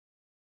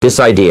 This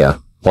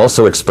idea,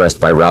 also expressed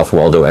by Ralph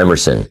Waldo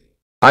Emerson,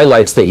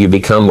 highlights that you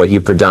become what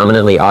you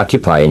predominantly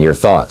occupy in your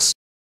thoughts.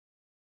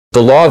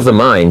 The law of the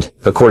mind,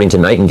 according to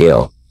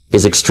Nightingale,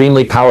 is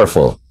extremely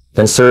powerful,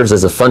 and serves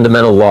as a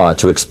fundamental law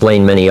to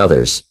explain many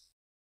others.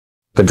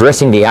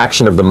 Addressing the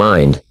action of the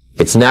mind,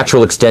 its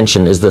natural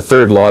extension is the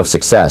third law of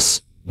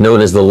success,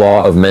 known as the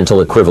law of mental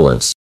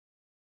equivalence.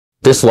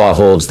 This law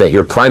holds that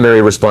your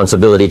primary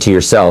responsibility to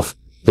yourself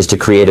is to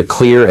create a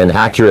clear and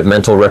accurate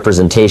mental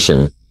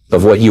representation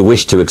of what you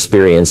wish to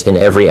experience in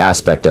every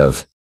aspect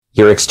of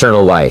your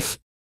external life.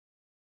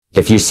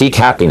 If you seek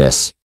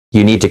happiness,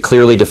 you need to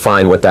clearly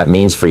define what that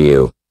means for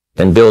you,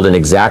 and build an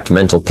exact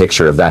mental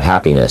picture of that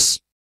happiness.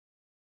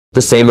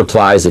 The same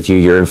applies if you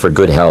yearn for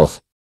good health,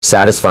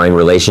 satisfying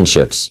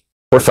relationships,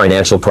 or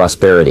financial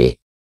prosperity.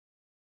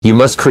 You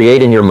must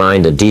create in your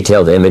mind a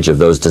detailed image of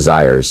those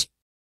desires.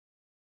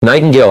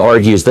 Nightingale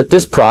argues that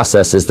this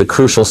process is the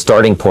crucial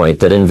starting point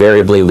that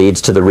invariably leads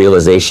to the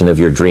realization of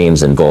your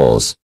dreams and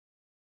goals.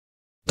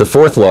 The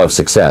fourth law of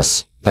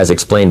success, as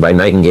explained by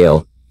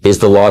Nightingale, is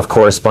the law of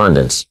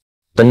correspondence,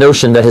 a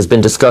notion that has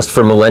been discussed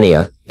for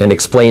millennia and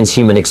explains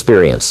human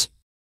experience.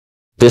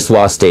 This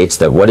law states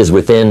that what is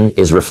within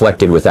is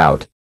reflected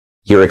without.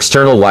 Your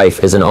external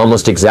life is an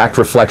almost exact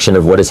reflection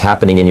of what is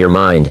happening in your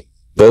mind,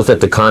 both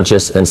at the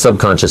conscious and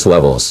subconscious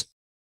levels.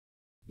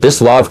 This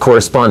law of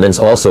correspondence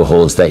also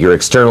holds that your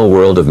external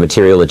world of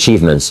material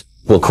achievements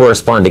will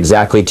correspond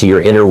exactly to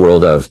your inner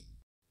world of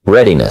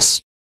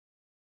readiness.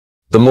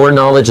 The more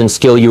knowledge and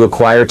skill you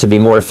acquire to be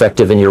more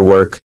effective in your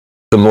work,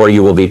 the more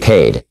you will be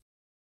paid.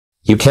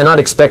 You cannot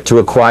expect to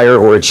acquire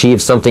or achieve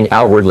something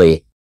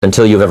outwardly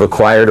until you have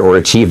acquired or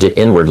achieved it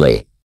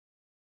inwardly.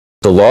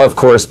 The law of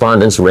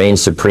correspondence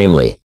reigns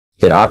supremely.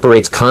 It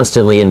operates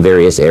constantly in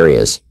various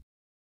areas.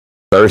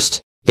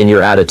 First, in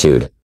your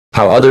attitude.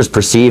 How others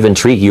perceive and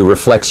treat you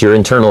reflects your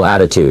internal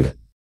attitude.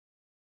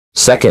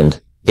 Second,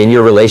 in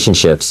your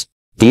relationships.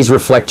 These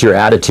reflect your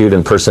attitude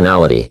and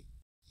personality.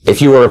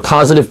 If you are a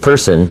positive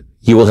person,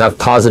 you will have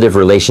positive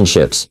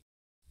relationships.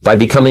 By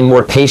becoming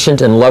more patient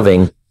and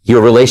loving,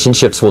 your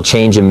relationships will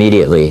change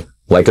immediately,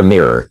 like a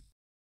mirror.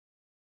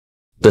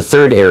 The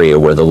third area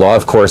where the law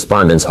of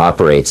correspondence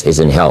operates is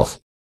in health.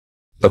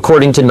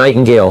 According to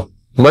Nightingale,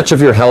 much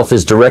of your health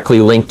is directly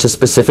linked to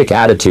specific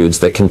attitudes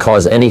that can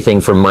cause anything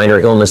from minor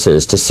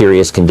illnesses to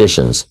serious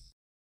conditions.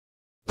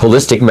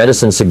 Holistic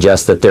medicine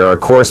suggests that there are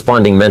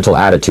corresponding mental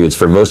attitudes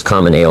for most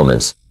common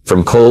ailments,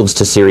 from colds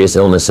to serious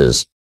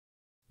illnesses.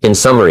 In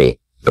summary,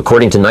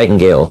 according to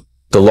Nightingale,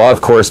 the law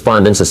of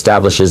correspondence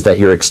establishes that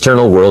your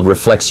external world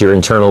reflects your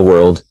internal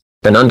world,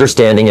 and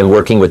understanding and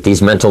working with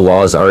these mental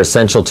laws are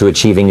essential to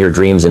achieving your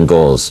dreams and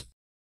goals.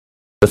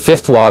 The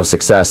fifth law of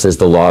success is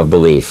the law of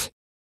belief,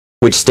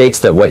 which states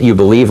that what you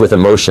believe with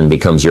emotion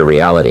becomes your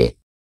reality.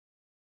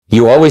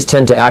 You always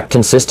tend to act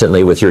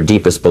consistently with your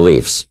deepest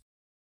beliefs.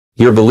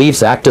 Your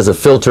beliefs act as a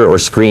filter or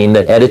screen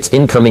that edits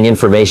incoming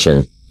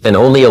information, and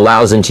only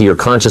allows into your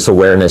conscious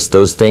awareness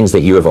those things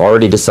that you have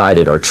already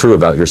decided are true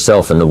about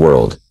yourself and the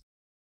world.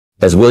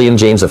 As William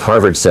James of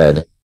Harvard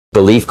said,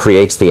 belief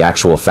creates the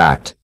actual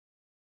fact.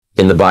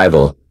 In the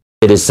Bible,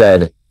 it is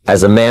said,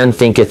 "As a man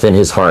thinketh in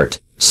his heart,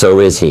 so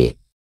is he."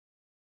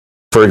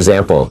 For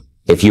example,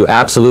 if you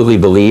absolutely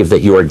believe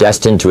that you are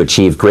destined to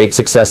achieve great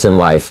success in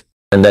life,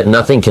 and that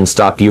nothing can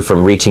stop you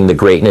from reaching the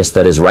greatness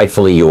that is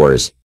rightfully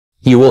yours,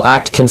 you will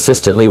act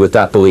consistently with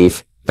that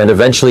belief, and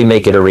eventually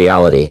make it a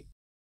reality.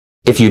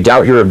 If you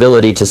doubt your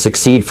ability to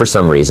succeed for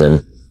some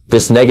reason,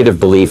 this negative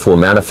belief will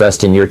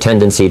manifest in your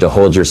tendency to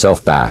hold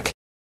yourself back.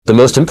 The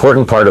most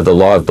important part of the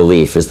law of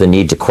belief is the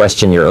need to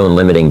question your own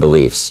limiting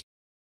beliefs.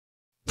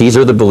 These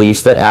are the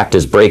beliefs that act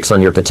as brakes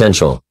on your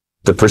potential,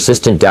 the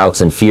persistent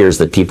doubts and fears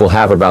that people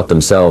have about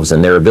themselves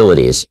and their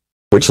abilities,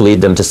 which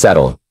lead them to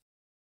settle.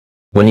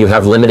 When you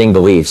have limiting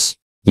beliefs,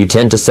 you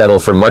tend to settle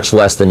for much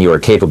less than you are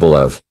capable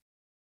of.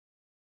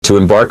 To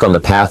embark on the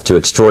path to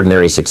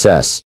extraordinary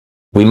success,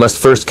 we must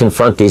first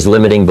confront these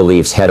limiting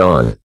beliefs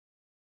head-on.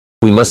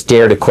 We must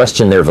dare to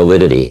question their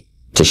validity,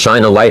 to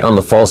shine a light on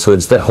the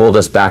falsehoods that hold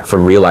us back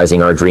from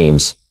realizing our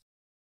dreams.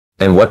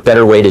 And what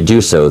better way to do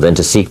so than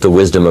to seek the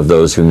wisdom of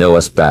those who know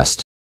us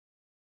best?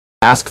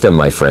 Ask them,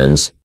 my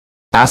friends.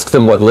 Ask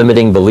them what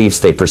limiting beliefs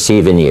they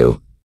perceive in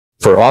you,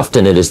 for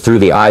often it is through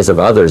the eyes of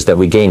others that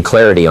we gain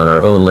clarity on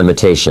our own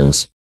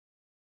limitations.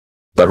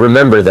 But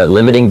remember that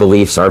limiting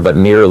beliefs are but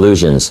mere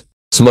illusions,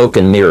 smoke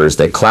and mirrors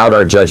that cloud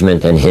our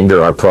judgment and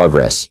hinder our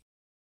progress.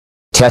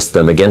 Test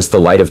them against the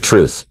light of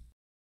truth.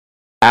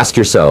 Ask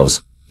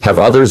yourselves, have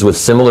others with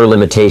similar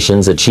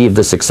limitations achieved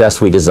the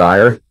success we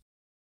desire?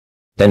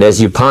 And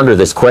as you ponder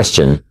this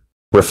question,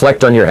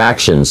 reflect on your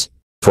actions,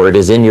 for it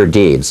is in your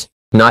deeds,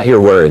 not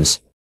your words,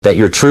 that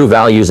your true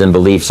values and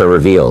beliefs are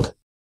revealed.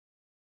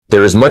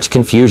 There is much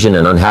confusion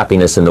and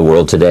unhappiness in the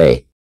world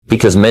today,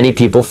 because many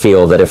people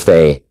feel that if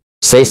they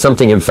say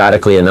something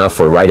emphatically enough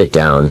or write it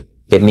down,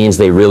 it means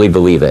they really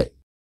believe it.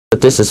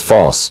 But this is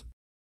false.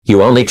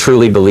 You only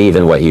truly believe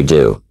in what you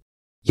do.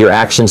 Your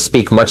actions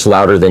speak much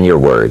louder than your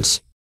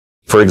words.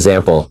 For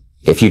example,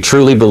 if you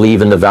truly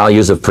believe in the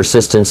values of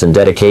persistence and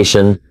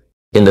dedication,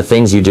 in the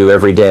things you do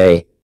every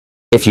day,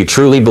 if you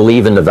truly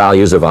believe in the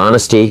values of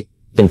honesty,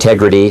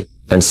 integrity,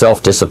 and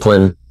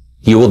self-discipline,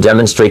 you will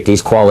demonstrate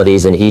these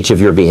qualities in each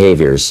of your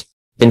behaviors.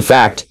 In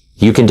fact,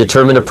 you can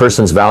determine a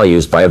person's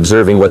values by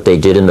observing what they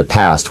did in the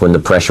past when the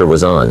pressure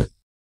was on.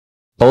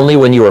 Only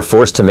when you are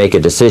forced to make a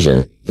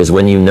decision is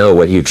when you know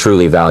what you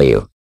truly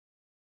value.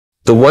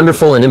 The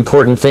wonderful and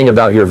important thing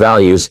about your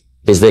values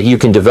is that you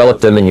can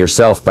develop them in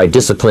yourself by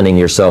disciplining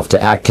yourself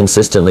to act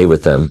consistently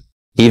with them,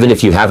 even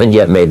if you haven't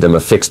yet made them a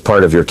fixed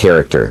part of your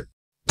character.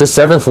 The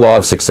seventh law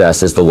of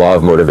success is the law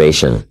of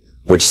motivation,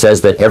 which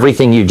says that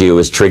everything you do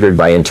is triggered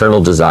by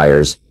internal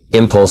desires,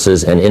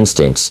 impulses, and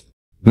instincts,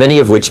 many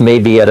of which may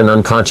be at an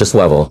unconscious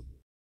level.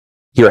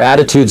 Your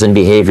attitudes and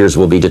behaviors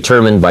will be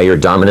determined by your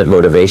dominant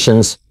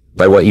motivations,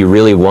 by what you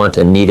really want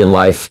and need in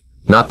life,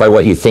 not by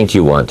what you think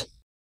you want.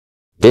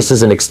 This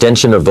is an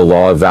extension of the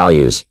law of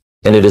values,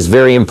 and it is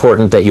very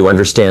important that you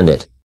understand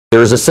it.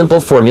 There is a simple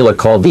formula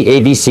called the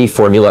ABC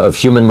formula of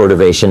human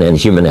motivation and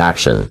human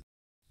action.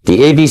 The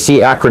ABC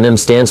acronym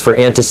stands for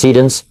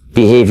antecedents,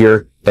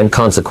 behavior, and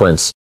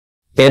consequence.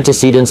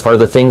 Antecedents are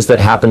the things that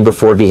happen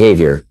before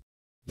behavior.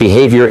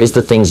 Behavior is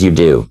the things you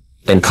do,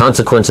 and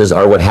consequences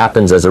are what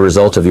happens as a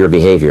result of your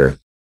behavior.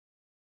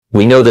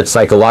 We know that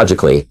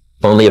psychologically,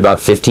 only about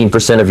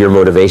 15% of your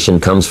motivation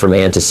comes from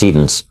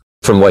antecedents,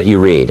 from what you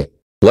read,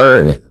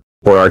 learn,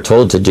 or are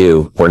told to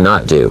do or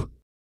not do.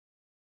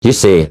 You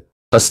see,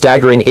 a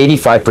staggering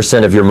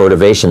 85% of your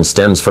motivation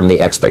stems from the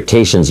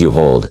expectations you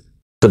hold,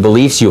 the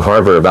beliefs you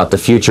harbor about the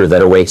future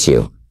that awaits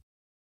you.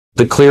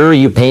 The clearer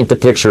you paint the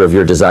picture of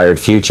your desired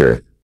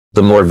future,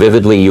 the more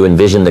vividly you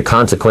envision the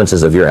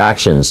consequences of your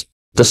actions,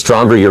 the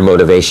stronger your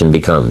motivation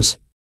becomes.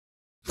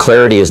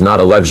 Clarity is not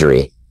a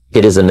luxury,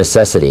 it is a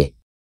necessity.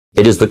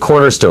 It is the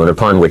cornerstone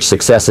upon which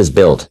success is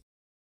built.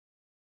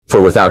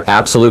 For without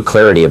absolute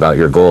clarity about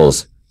your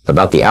goals,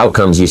 about the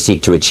outcomes you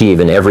seek to achieve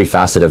in every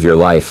facet of your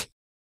life,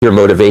 your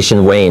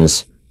motivation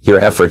wanes, your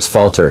efforts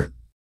falter.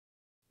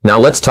 Now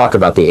let's talk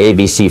about the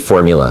ABC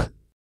formula.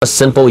 A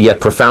simple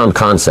yet profound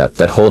concept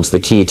that holds the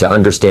key to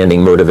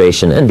understanding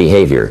motivation and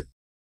behavior.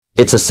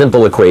 It's a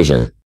simple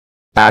equation.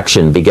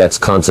 Action begets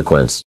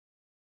consequence.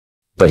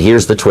 But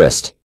here's the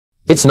twist.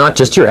 It's not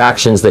just your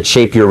actions that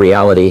shape your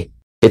reality,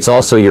 it's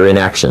also your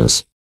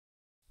inactions.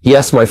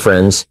 Yes, my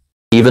friends,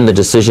 even the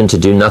decision to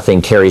do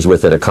nothing carries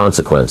with it a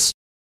consequence.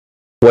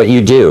 What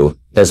you do,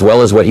 as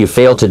well as what you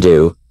fail to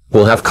do,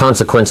 will have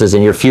consequences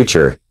in your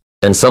future,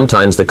 and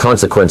sometimes the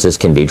consequences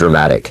can be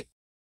dramatic.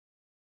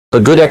 A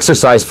good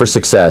exercise for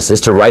success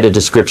is to write a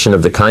description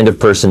of the kind of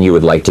person you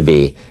would like to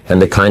be, and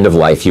the kind of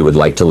life you would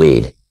like to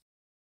lead.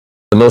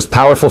 The most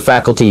powerful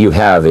faculty you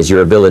have is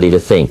your ability to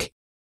think,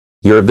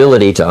 your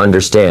ability to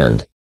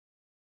understand.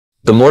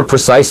 The more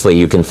precisely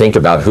you can think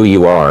about who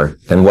you are,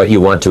 and what you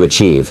want to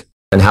achieve,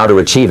 and how to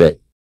achieve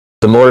it,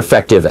 the more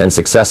effective and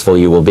successful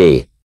you will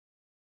be.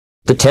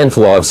 The 10th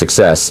law of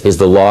success is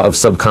the law of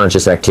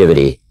subconscious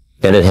activity,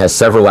 and it has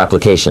several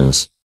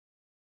applications.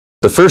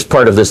 The first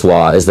part of this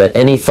law is that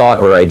any thought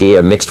or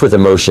idea mixed with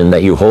emotion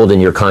that you hold in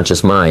your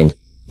conscious mind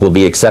will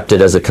be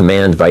accepted as a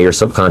command by your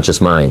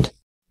subconscious mind.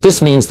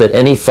 This means that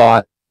any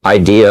thought,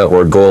 idea,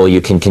 or goal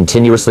you can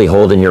continuously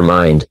hold in your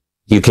mind,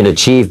 you can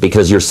achieve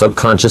because your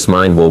subconscious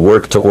mind will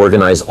work to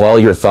organize all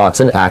your thoughts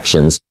and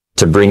actions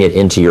to bring it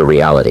into your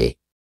reality.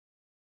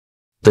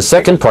 The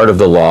second part of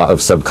the law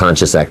of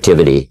subconscious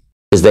activity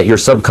is that your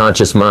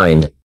subconscious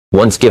mind,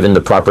 once given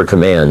the proper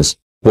commands,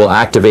 will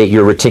activate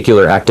your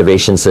reticular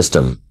activation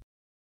system.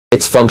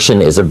 Its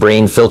function is a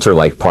brain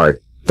filter-like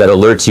part that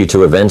alerts you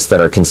to events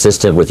that are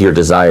consistent with your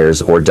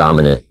desires or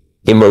dominant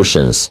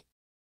emotions.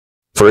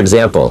 For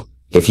example,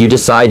 if you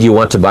decide you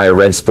want to buy a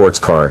red sports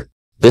car,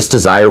 this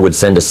desire would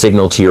send a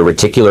signal to your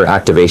reticular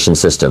activation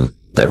system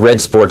that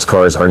red sports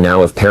cars are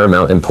now of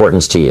paramount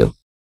importance to you.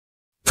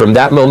 From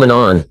that moment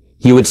on,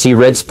 you would see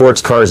red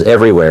sports cars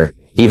everywhere,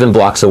 even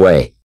blocks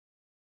away.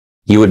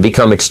 You would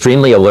become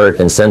extremely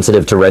alert and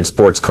sensitive to red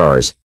sports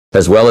cars,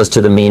 as well as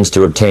to the means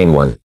to obtain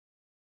one.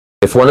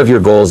 If one of your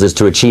goals is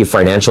to achieve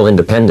financial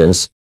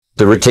independence,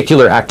 the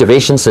reticular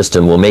activation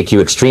system will make you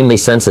extremely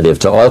sensitive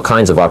to all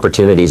kinds of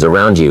opportunities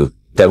around you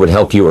that would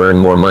help you earn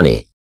more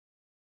money.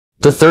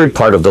 The third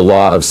part of the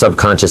law of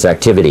subconscious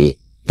activity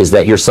is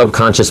that your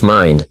subconscious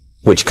mind,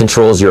 which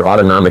controls your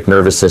autonomic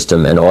nervous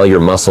system and all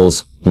your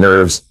muscles,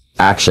 nerves,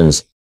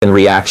 actions, and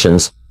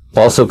reactions,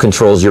 also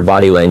controls your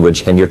body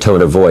language and your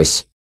tone of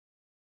voice.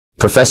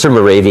 Professor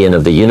Moravian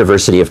of the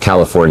University of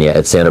California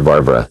at Santa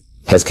Barbara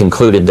has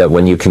concluded that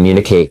when you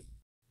communicate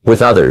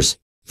with others,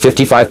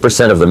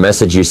 55% of the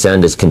message you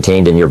send is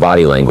contained in your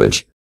body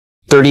language,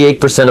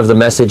 38% of the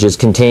message is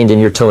contained in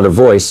your tone of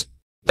voice,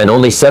 and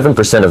only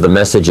 7% of the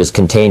message is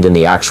contained in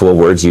the actual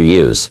words you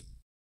use.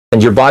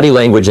 And your body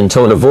language and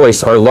tone of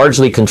voice are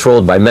largely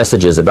controlled by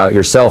messages about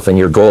yourself and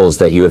your goals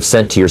that you have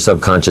sent to your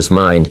subconscious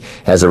mind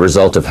as a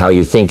result of how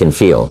you think and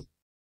feel.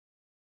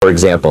 For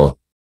example,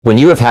 when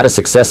you have had a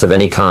success of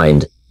any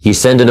kind, you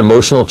send an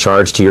emotional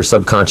charge to your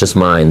subconscious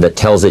mind that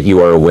tells it you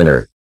are a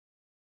winner.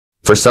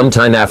 For some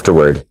time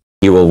afterward,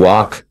 you will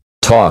walk,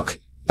 talk,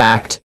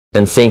 act,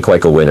 and think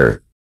like a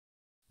winner.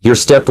 Your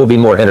step will be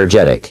more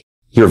energetic,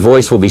 your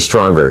voice will be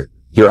stronger,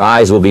 your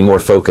eyes will be more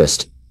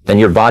focused, and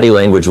your body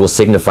language will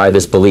signify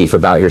this belief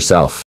about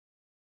yourself.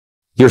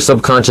 Your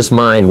subconscious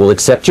mind will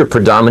accept your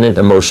predominant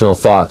emotional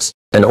thoughts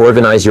and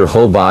organize your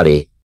whole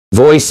body,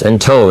 voice, and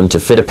tone to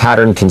fit a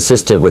pattern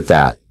consistent with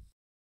that.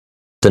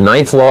 The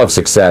 9th law of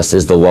success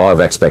is the law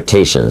of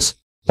expectations,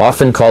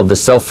 often called the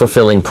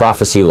self-fulfilling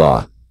prophecy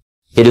law.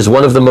 It is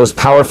one of the most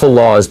powerful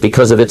laws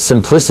because of its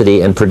simplicity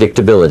and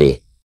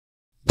predictability.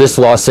 This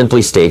law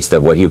simply states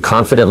that what you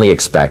confidently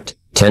expect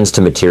tends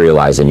to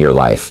materialize in your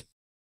life.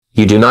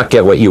 You do not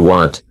get what you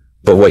want,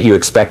 but what you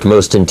expect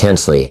most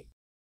intensely.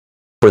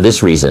 For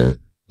this reason,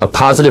 a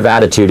positive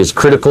attitude is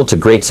critical to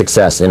great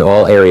success in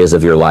all areas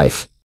of your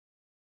life.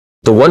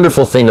 The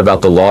wonderful thing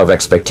about the law of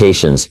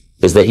expectations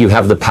is that you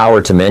have the power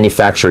to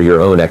manufacture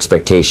your own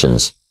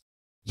expectations.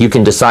 You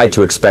can decide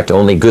to expect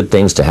only good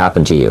things to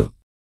happen to you.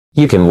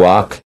 You can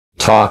walk,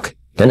 talk,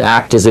 and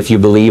act as if you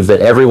believe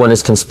that everyone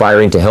is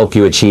conspiring to help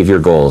you achieve your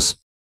goals.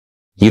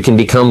 You can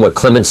become what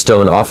Clement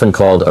Stone often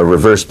called a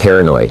reverse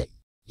paranoid.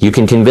 You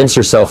can convince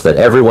yourself that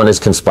everyone is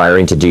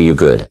conspiring to do you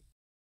good.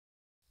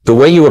 The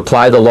way you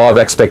apply the law of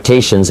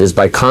expectations is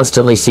by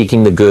constantly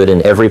seeking the good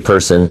in every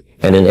person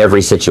and in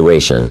every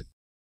situation.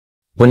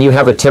 When you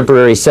have a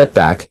temporary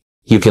setback,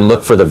 you can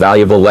look for the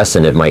valuable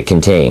lesson it might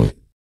contain.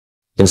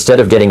 Instead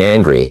of getting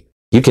angry,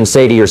 you can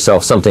say to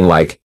yourself something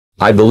like,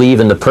 "I believe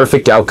in the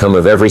perfect outcome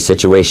of every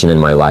situation in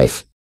my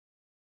life."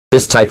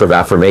 This type of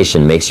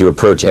affirmation makes you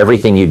approach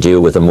everything you do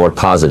with a more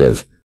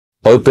positive,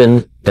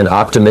 open, and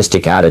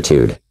optimistic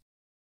attitude.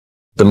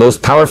 The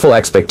most powerful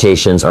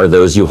expectations are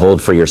those you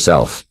hold for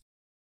yourself.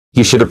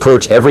 You should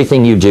approach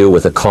everything you do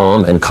with a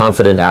calm and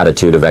confident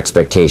attitude of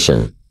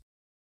expectation.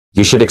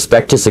 You should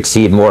expect to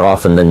succeed more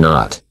often than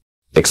not.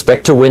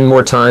 Expect to win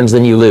more times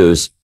than you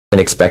lose,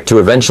 and expect to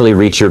eventually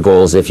reach your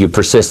goals if you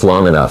persist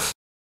long enough.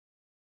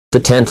 The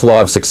 10th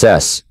law of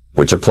success,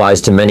 which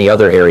applies to many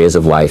other areas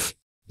of life,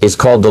 is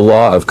called the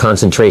law of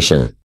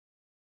concentration.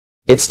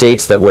 It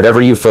states that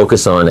whatever you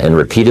focus on and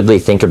repeatedly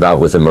think about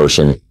with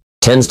emotion,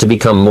 tends to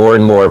become more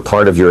and more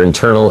part of your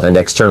internal and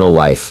external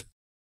life.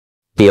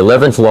 The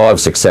 11th law of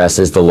success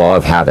is the law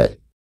of habit.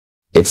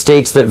 It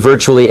states that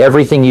virtually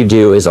everything you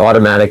do is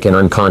automatic and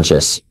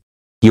unconscious.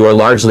 You are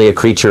largely a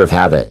creature of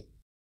habit.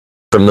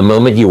 From the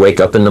moment you wake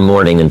up in the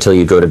morning until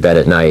you go to bed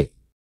at night,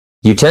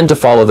 you tend to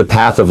follow the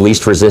path of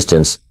least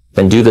resistance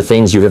and do the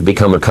things you have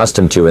become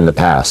accustomed to in the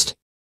past.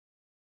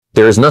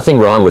 There is nothing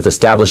wrong with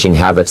establishing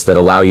habits that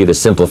allow you to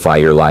simplify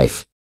your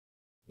life.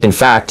 In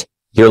fact,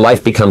 your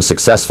life becomes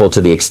successful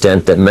to the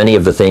extent that many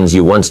of the things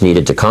you once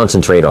needed to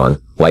concentrate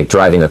on, like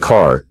driving a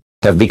car,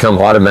 have become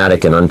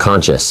automatic and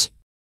unconscious.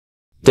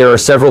 There are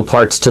several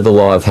parts to the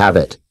law of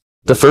habit.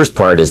 The first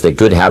part is that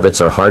good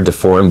habits are hard to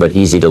form but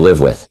easy to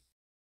live with.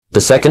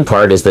 The second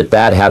part is that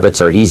bad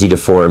habits are easy to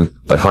form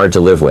but hard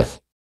to live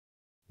with.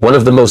 One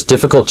of the most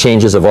difficult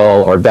changes of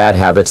all are bad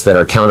habits that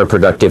are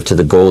counterproductive to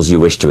the goals you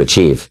wish to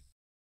achieve.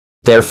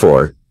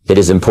 Therefore, it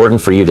is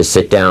important for you to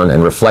sit down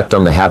and reflect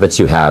on the habits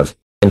you have,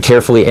 and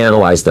carefully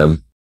analyze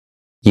them.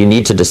 You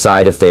need to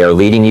decide if they are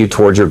leading you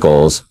toward your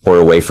goals or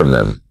away from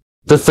them.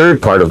 The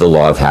third part of the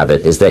law of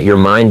habit is that your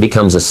mind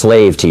becomes a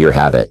slave to your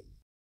habit.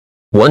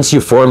 Once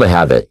you form a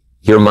habit,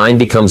 your mind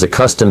becomes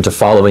accustomed to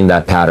following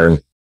that pattern,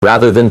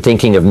 rather than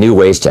thinking of new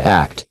ways to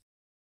act.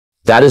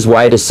 That is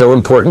why it is so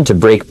important to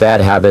break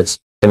bad habits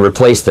and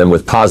replace them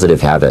with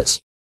positive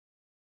habits.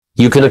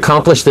 You can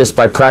accomplish this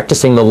by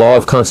practicing the law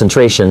of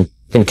concentration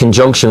in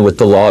conjunction with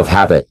the law of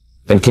habit,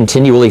 and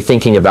continually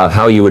thinking about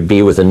how you would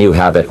be with a new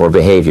habit or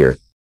behavior.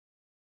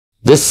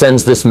 This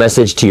sends this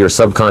message to your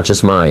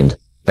subconscious mind,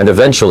 and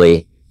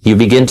eventually, you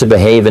begin to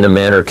behave in a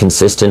manner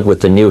consistent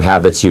with the new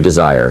habits you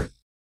desire.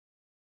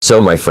 So,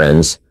 my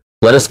friends,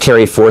 let us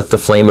carry forth the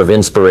flame of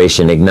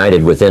inspiration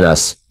ignited within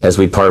us as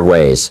we part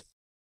ways.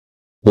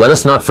 Let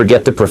us not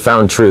forget the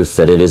profound truth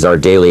that it is our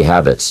daily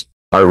habits,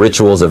 our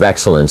rituals of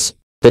excellence,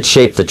 that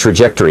shape the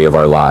trajectory of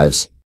our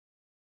lives.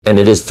 And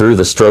it is through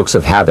the strokes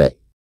of habit,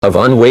 of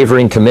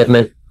unwavering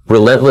commitment,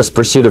 relentless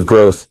pursuit of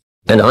growth,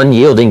 and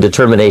unyielding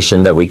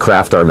determination that we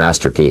craft our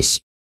masterpiece.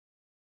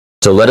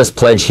 So let us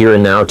pledge here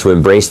and now to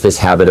embrace this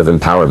habit of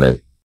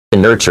empowerment, to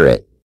nurture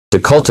it, to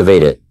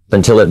cultivate it,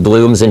 until it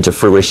blooms into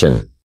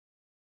fruition.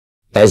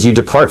 As you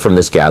depart from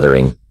this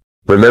gathering,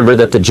 remember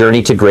that the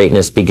journey to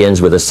greatness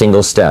begins with a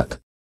single step,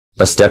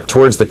 a step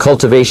towards the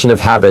cultivation of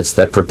habits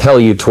that propel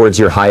you towards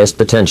your highest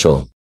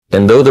potential.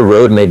 And though the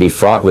road may be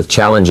fraught with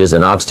challenges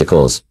and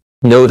obstacles,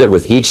 know that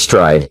with each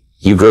stride,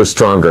 you grow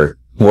stronger,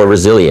 more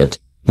resilient,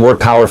 more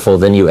powerful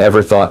than you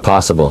ever thought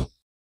possible.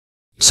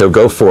 So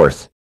go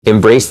forth,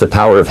 embrace the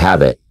power of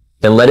habit,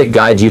 and let it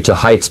guide you to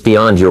heights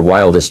beyond your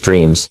wildest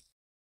dreams.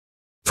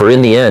 For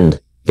in the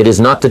end, it is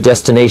not the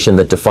destination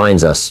that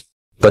defines us,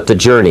 but the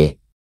journey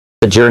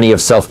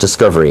of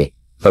self-discovery,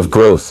 of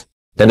growth,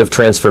 and of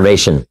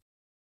transformation.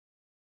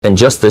 And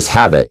just this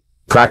habit,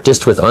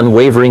 practiced with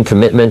unwavering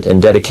commitment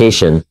and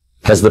dedication,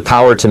 has the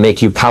power to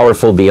make you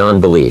powerful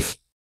beyond belief.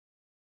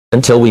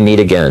 Until we meet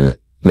again,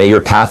 may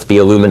your path be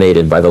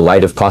illuminated by the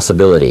light of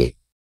possibility,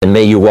 and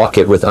may you walk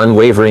it with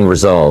unwavering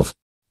resolve,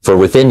 for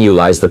within you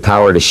lies the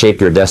power to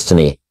shape your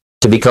destiny,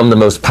 to become the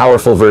most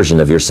powerful version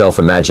of yourself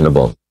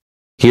imaginable.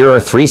 Here are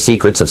 3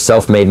 secrets of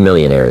self-made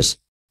millionaires.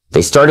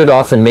 They started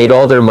off and made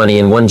all their money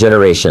in one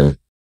generation.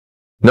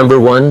 Number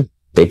 1,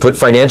 they put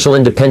financial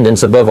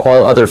independence above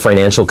all other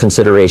financial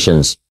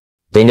considerations.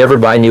 They never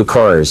buy new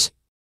cars.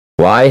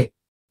 Why?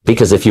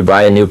 Because if you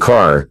buy a new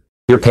car,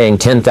 you're paying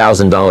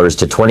 $10,000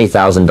 to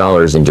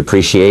 $20,000 in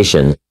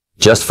depreciation,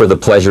 just for the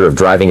pleasure of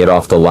driving it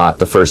off the lot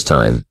the first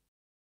time.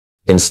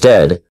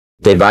 Instead,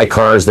 they buy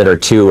cars that are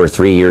 2 or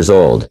 3 years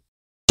old,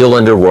 still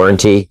under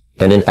warranty,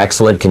 and in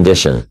excellent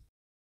condition.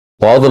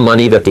 All the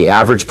money that the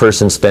average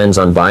person spends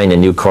on buying a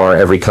new car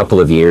every couple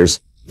of years,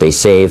 they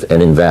save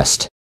and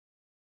invest.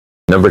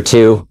 Number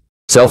 2,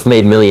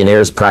 self-made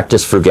millionaires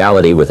practice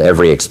frugality with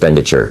every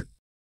expenditure.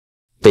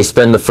 They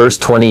spend the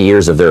first 20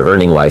 years of their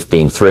earning life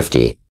being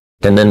thrifty,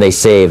 and then they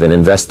save and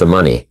invest the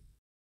money.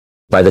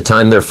 By the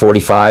time they're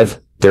 45,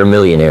 they're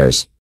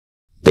millionaires.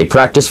 They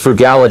practice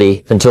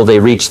frugality until they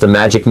reach the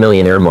magic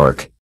millionaire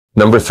mark.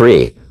 Number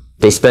 3,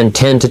 they spend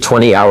 10 to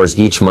 20 hours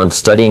each month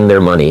studying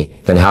their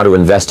money and how to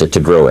invest it to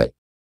grow it.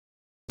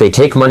 They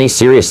take money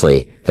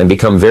seriously and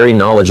become very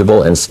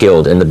knowledgeable and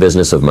skilled in the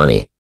business of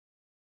money.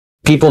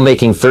 People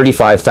making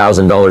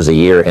 $35,000 a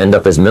year end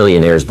up as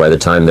millionaires by the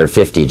time they're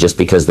 50 just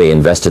because they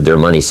invested their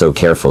money so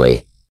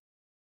carefully.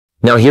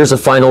 Now here's a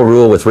final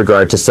rule with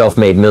regard to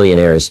self-made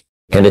millionaires,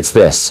 and it's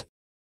this.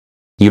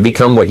 You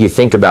become what you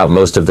think about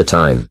most of the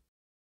time.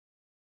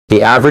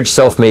 The average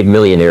self-made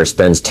millionaire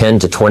spends 10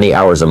 to 20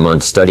 hours a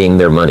month studying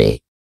their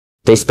money.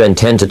 They spend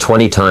 10 to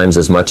 20 times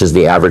as much as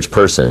the average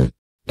person,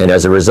 and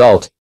as a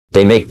result,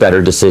 they make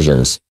better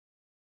decisions.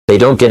 They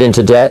don't get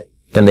into debt,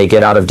 and they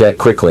get out of debt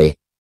quickly.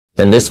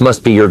 And this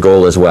must be your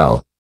goal as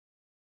well.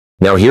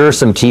 Now here are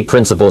some key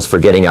principles for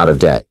getting out of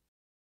debt.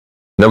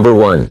 Number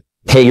 1,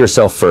 pay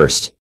yourself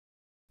first.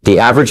 The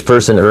average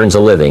person earns a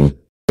living,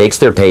 takes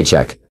their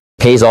paycheck,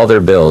 pays all their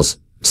bills,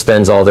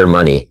 spends all their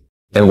money,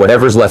 and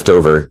whatever's left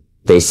over,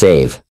 they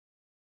save.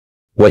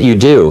 What you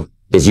do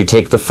is you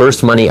take the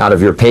first money out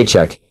of your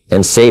paycheck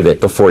and save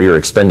it before your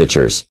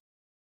expenditures.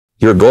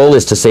 Your goal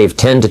is to save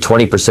 10 to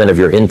 20% of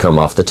your income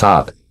off the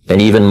top,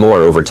 and even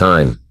more over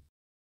time.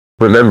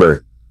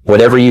 Remember,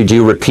 whatever you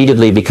do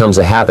repeatedly becomes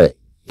a habit,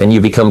 and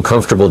you become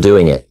comfortable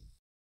doing it.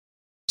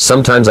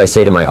 Sometimes I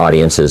say to my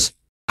audiences,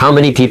 how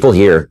many people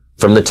here,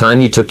 from the time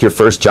you took your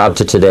first job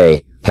to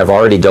today, have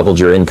already doubled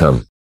your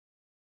income?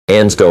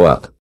 Hands go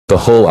up. The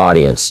whole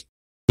audience.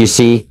 You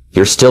see,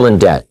 you're still in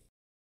debt.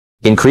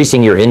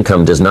 Increasing your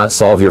income does not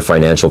solve your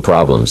financial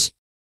problems.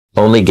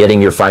 Only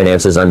getting your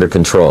finances under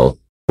control,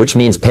 which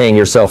means paying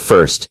yourself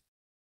first.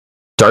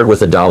 Start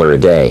with $1 a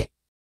day.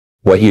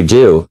 What you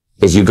do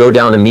is you go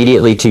down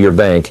immediately to your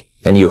bank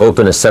and you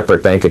open a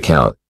separate bank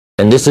account,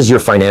 and this is your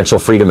financial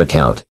freedom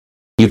account.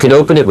 You can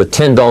open it with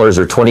 $10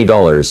 or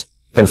 $20,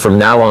 and from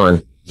now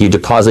on, you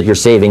deposit your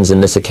savings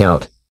in this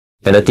account.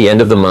 And at the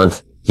end of the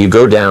month, you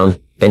go down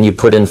and you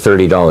put in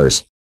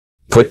 $30.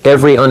 Put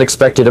every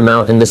unexpected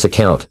amount in this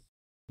account.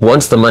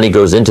 Once the money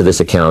goes into this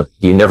account,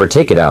 you never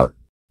take it out.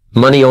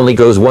 Money only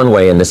goes one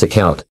way in this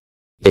account.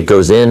 It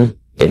goes in,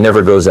 it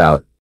never goes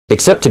out,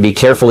 except to be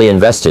carefully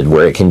invested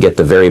where it can get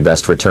the very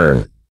best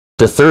return.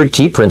 The third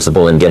key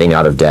principle in getting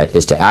out of debt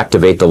is to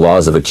activate the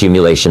laws of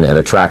accumulation and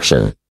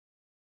attraction.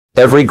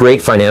 Every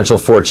great financial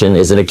fortune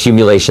is an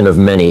accumulation of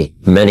many,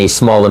 many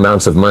small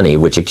amounts of money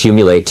which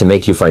accumulate to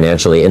make you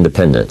financially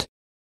independent.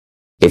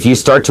 If you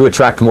start to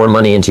attract more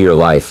money into your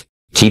life,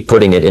 keep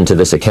putting it into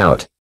this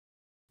account.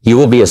 You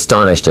will be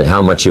astonished at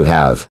how much you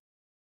have.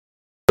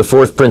 The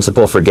fourth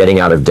principle for getting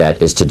out of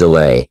debt is to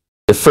delay,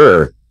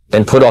 defer,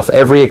 and put off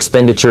every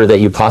expenditure that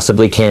you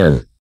possibly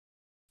can.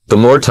 The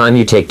more time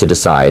you take to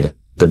decide,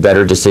 the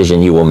better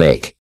decision you will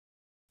make.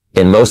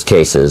 In most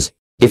cases,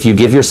 if you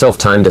give yourself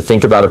time to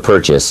think about a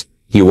purchase,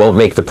 you won't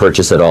make the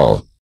purchase at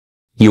all.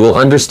 You will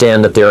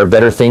understand that there are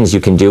better things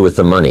you can do with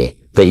the money,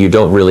 that you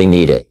don't really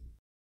need it.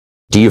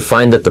 Do you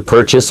find that the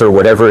purchase or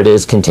whatever it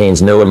is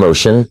contains no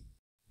emotion,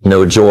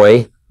 no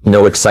joy,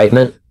 no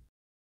excitement?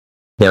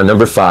 Now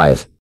number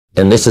 5,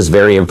 and this is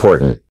very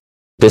important.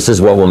 This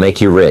is what will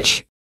make you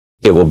rich.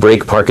 It will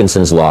break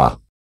Parkinson's law.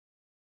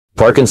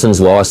 Parkinson's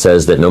law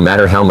says that no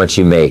matter how much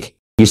you make,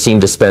 you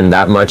seem to spend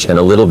that much and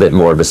a little bit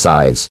more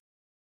besides.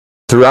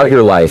 Throughout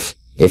your life,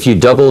 if you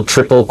double,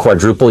 triple,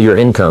 quadruple your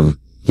income,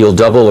 you'll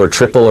double or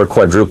triple or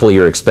quadruple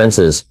your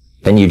expenses,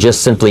 and you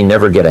just simply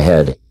never get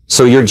ahead.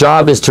 So your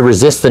job is to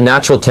resist the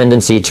natural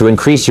tendency to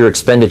increase your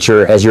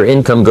expenditure as your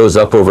income goes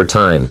up over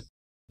time.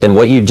 And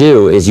what you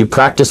do is you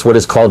practice what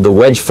is called the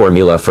wedge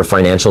formula for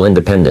financial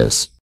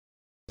independence.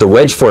 The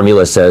wedge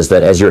formula says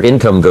that as your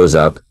income goes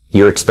up,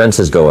 your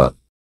expenses go up.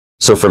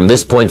 So from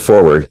this point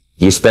forward,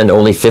 you spend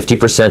only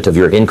 50% of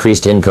your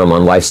increased income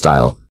on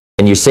lifestyle,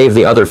 and you save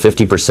the other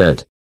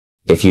 50%.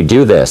 If you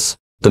do this,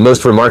 the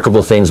most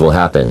remarkable things will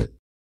happen.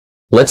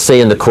 Let's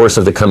say in the course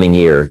of the coming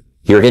year,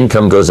 your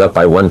income goes up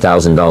by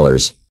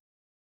 $1,000.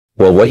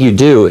 Well, what you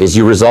do is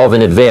you resolve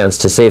in advance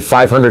to save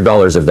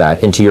 $500 of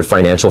that into your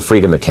financial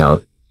freedom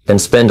account,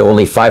 and spend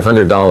only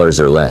 $500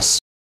 or less.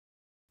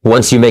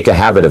 Once you make a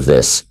habit of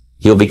this,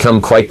 you'll become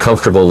quite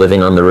comfortable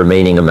living on the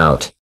remaining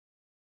amount.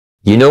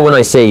 You know, when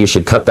I say you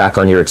should cut back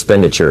on your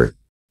expenditure,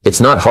 it's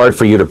not hard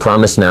for you to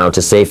promise now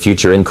to save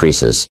future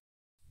increases.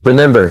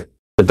 Remember,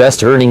 the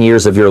best earning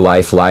years of your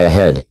life lie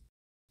ahead.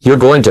 You're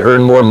going to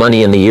earn more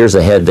money in the years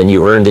ahead than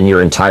you earned in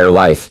your entire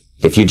life,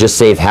 if you just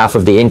save half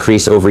of the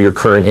increase over your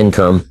current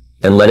income,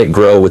 and let it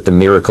grow with the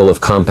miracle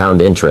of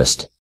compound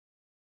interest.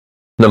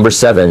 Number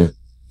 7,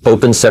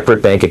 open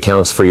separate bank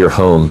accounts for your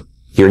home,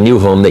 your new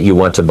home that you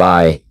want to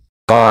buy,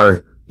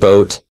 car,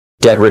 boat,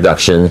 debt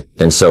reduction,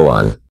 and so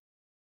on.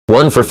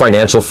 One for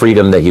financial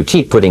freedom that you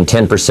keep putting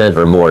 10%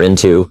 or more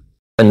into,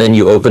 and then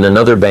you open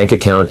another bank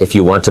account if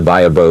you want to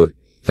buy a boat,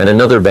 and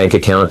another bank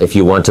account if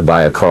you want to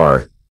buy a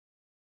car.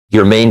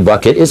 Your main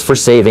bucket is for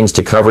savings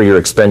to cover your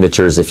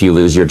expenditures if you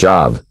lose your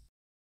job.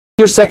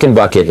 Your second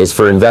bucket is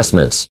for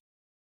investments.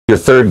 Your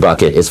third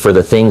bucket is for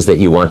the things that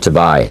you want to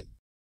buy.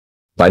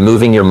 By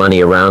moving your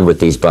money around with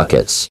these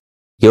buckets,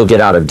 you'll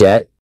get out of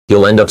debt,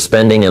 you'll end up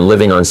spending and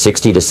living on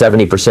 60 to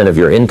 70% of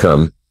your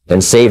income,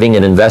 and saving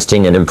and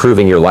investing and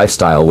improving your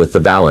lifestyle with the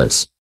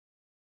balance.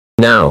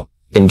 Now,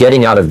 in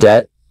getting out of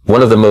debt,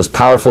 one of the most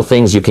powerful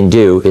things you can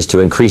do is to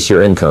increase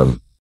your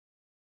income.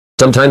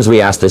 Sometimes we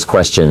ask this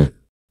question,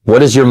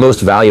 what is your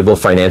most valuable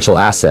financial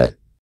asset?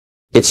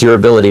 It's your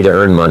ability to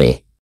earn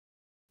money.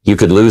 You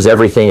could lose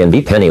everything and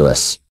be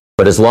penniless,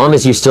 but as long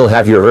as you still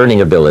have your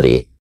earning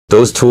ability,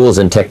 those tools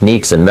and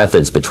techniques and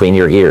methods between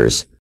your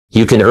ears,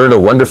 you can earn a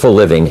wonderful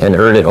living and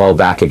earn it all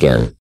back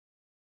again.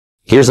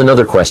 Here's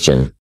another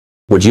question.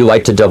 Would you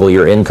like to double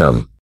your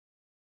income?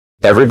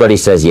 Everybody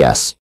says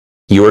yes.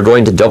 You are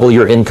going to double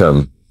your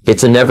income.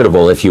 It's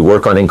inevitable if you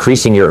work on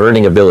increasing your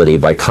earning ability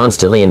by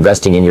constantly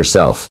investing in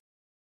yourself.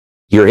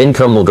 Your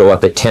income will go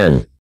up at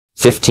 10,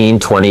 15,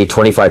 20,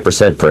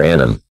 25% per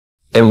annum.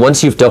 And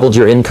once you've doubled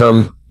your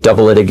income,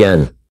 double it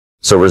again.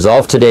 So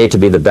resolve today to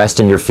be the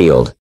best in your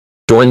field.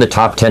 Join the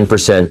top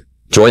 10%,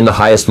 join the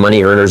highest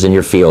money earners in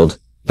your field,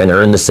 and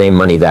earn the same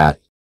money that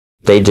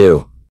They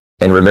do.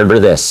 And remember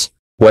this: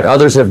 what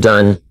others have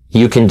done,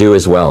 you can do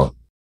as well.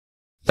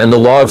 And the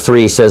law of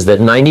 3 says that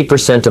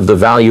 90% of the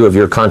value of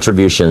your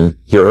contribution,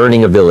 your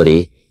earning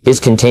ability, is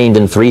contained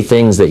in 3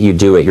 things that you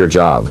do at your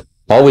job.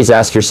 Always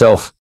ask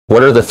yourself,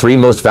 what are the 3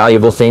 most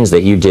valuable things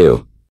that you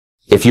do?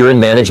 If you're in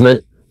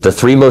management, the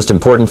 3 most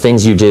important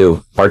things you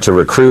do are to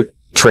recruit,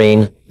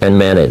 train, and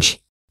manage.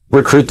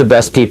 Recruit the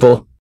best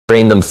people,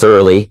 train them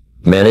thoroughly,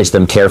 manage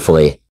them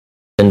carefully.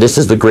 And this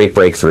is the great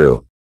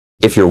breakthrough.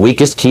 If your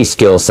weakest key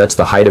skill sets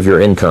the height of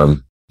your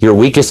income, your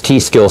weakest key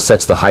skill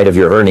sets the height of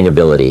your earning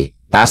ability.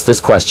 Ask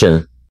this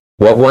question: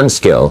 what one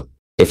skill,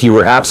 if you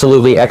were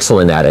absolutely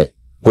excellent at it,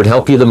 would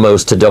help you the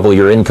most to double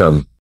your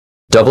income,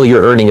 double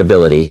your earning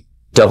ability,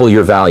 double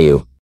your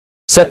value?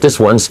 Set this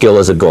one skill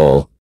as a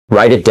goal.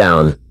 Write it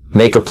down,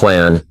 make a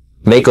plan,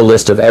 make a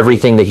list of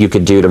everything that you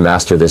could do to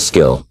master this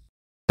skill.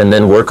 And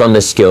then work on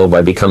this skill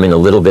by becoming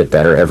a little bit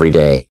better every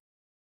day.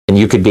 And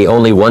you could be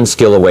only one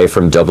skill away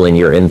from doubling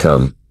your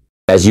income,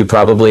 as you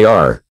probably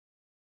are.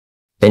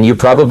 And you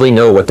probably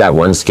know what that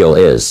one skill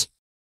is.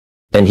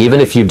 And even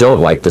if you don't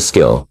like the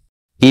skill,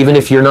 even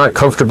if you're not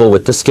comfortable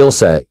with the skill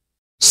set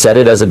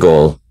it as a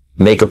goal,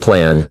 make a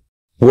plan,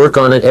 work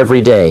on it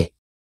every day.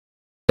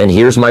 And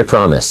here's my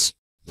promise: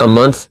 a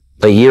month,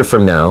 a year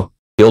from now,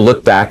 you'll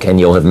look back and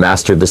you'll have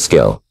mastered the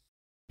skill.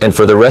 And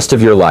for the rest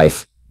of your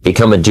life,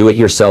 become a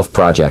do-it-yourself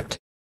project.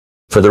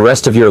 For the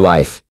rest of your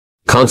life,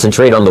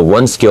 concentrate on the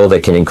one skill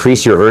that can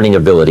increase your earning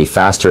ability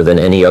faster than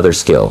any other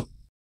skill.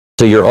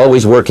 So you're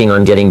always working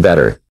on getting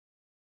better.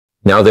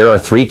 Now there are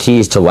 3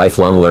 keys to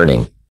lifelong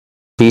learning.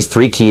 These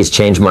 3 keys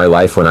changed my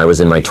life when I was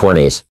in my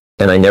 20s,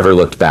 and I never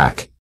looked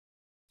back.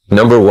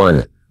 Number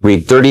 1,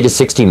 read 30 to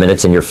 60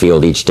 minutes in your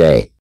field each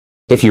day.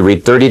 If you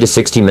read 30 to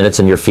 60 minutes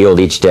in your field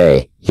each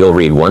day, you'll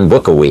read 1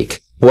 book a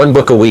week. 1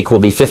 book a week will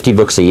be 50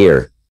 books a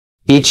year.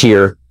 Each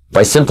year,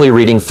 by simply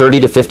reading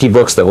 30 to 50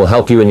 books that will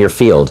help you in your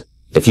field,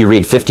 if you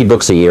read 50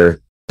 books a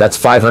year, that's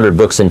 500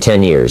 books in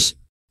 10 years.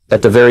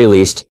 At the very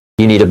least,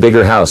 you need a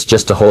bigger house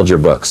just to hold your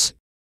books.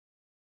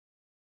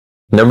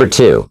 Number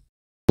 2.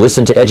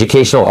 Listen to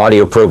educational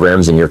audio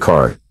programs in your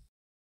car.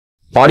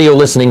 Audio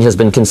listening has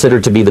been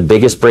considered to be the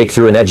biggest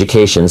breakthrough in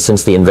education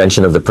since the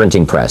invention of the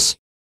printing press.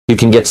 You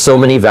can get so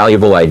many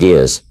valuable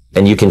ideas,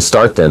 and you can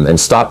start them and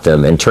stop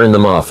them and turn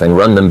them off and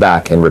run them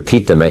back and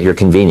repeat them at your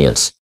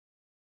convenience.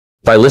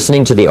 By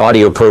listening to the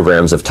audio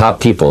programs of top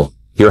people,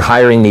 you're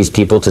hiring these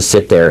people to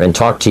sit there and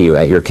talk to you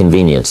at your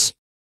convenience.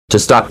 To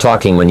stop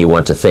talking when you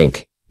want to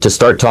think, to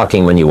start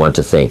talking when you want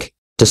to think,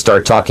 to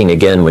start talking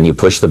again when you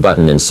push the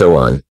button, and so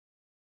on.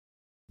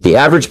 The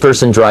average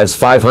person drives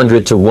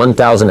 500 to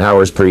 1,000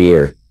 hours per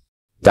year.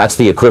 That's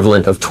the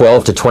equivalent of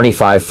 12 to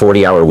 25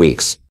 40-hour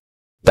weeks.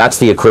 That's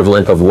the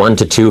equivalent of 1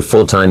 to 2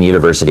 full-time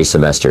university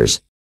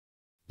semesters.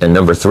 And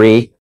number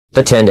 3,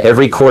 attend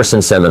every course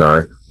and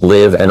seminar,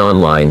 live and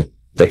online,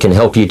 that can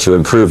help you to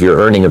improve your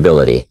earning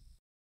ability.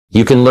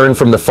 You can learn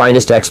from the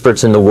finest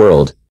experts in the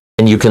world,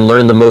 and you can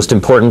learn the most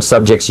important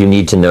subjects you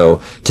need to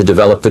know to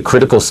develop the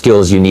critical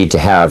skills you need to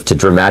have to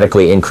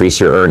dramatically increase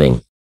your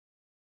earning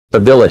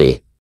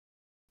ability.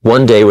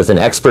 One day with an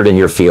expert in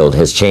your field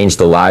has changed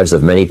the lives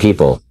of many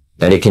people,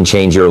 and it can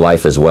change your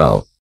life as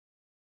well.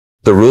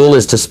 The rule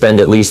is to spend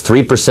at least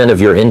 3%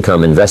 of your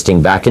income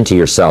investing back into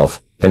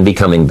yourself and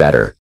becoming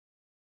better.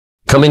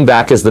 Coming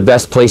back is the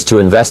best place to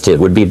invest. It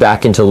would be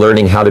back into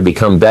learning how to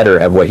become better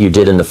at what you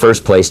did in the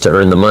first place to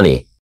earn the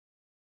money.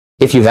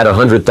 If you had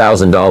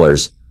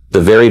 $100,000,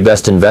 the very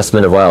best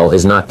investment of all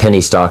is not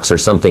penny stocks or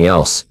something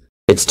else.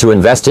 It's to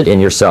invest it in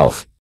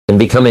yourself, in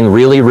becoming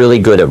really, really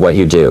good at what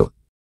you do.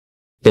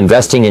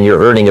 Investing in your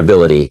earning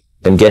ability,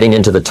 and getting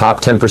into the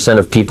top 10%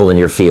 of people in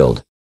your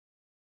field.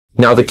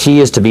 Now the key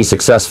is to be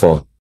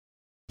successful.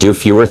 Do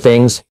fewer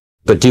things,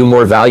 but do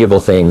more valuable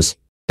things,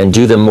 and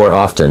do them more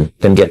often,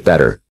 and get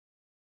better.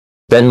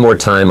 Spend more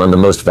time on the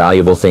most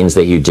valuable things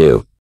that you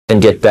do,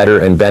 and get better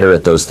and better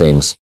at those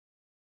things.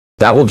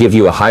 That will give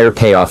you a higher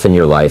payoff in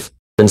your life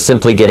than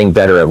simply getting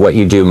better at what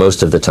you do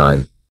most of the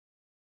time.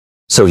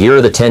 So here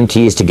are the 10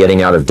 keys to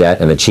getting out of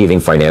debt and achieving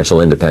financial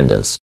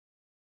independence.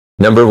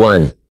 Number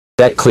 1.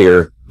 Set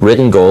clear,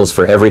 written goals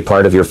for every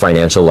part of your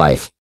financial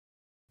life.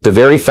 The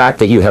very fact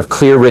that you have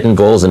clear written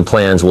goals and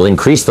plans will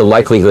increase the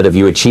likelihood of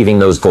you achieving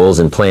those goals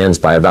and plans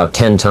by about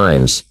 10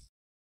 times.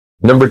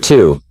 Number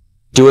 2.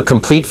 Do a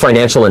complete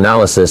financial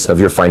analysis of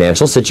your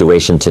financial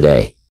situation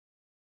today.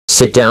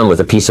 Sit down with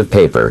a piece of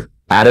paper,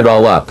 add it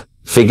all up,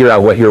 figure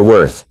out what you're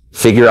worth,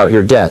 figure out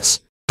your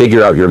debts,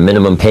 figure out your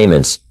minimum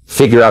payments,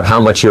 figure out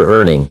how much you're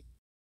earning.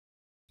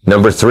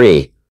 Number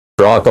 3.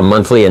 Draw up a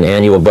monthly and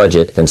annual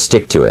budget and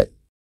stick to it.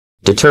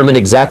 Determine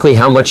exactly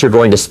how much you're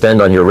going to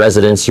spend on your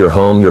residence, your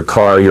home, your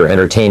car, your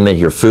entertainment,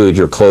 your food,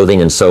 your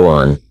clothing, and so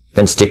on,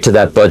 and stick to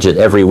that budget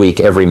every week,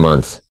 every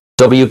month.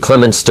 W.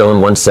 Clement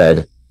Stone once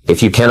said,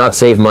 "If you cannot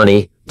save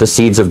money, the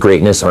seeds of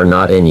greatness are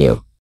not in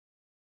you."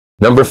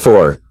 Number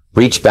 4.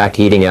 Reach back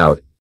eating out.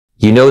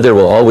 You know there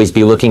will always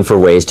be looking for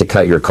ways to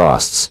cut your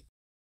costs.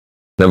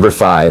 Number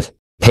 5.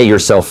 Pay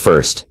yourself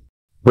first.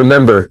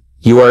 Remember,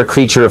 you are a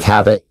creature of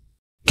habit.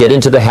 Get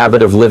into the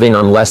habit of living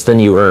on less than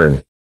you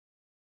earn.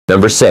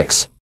 Number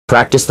 6.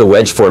 Practice the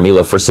wedge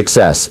formula for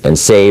success and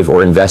save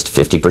or invest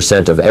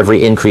 50% of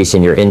every increase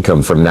in your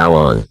income from now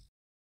on.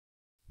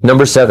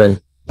 Number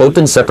 7.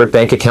 Open separate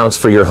bank accounts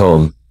for your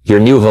home, your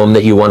new home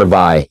that you want to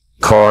buy,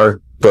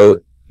 car,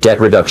 boat, debt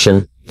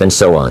reduction, and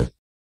so on.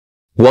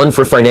 One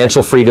for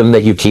financial freedom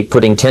that you keep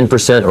putting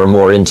 10% or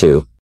more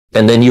into,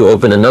 and then you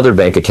open another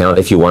bank account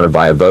if you want to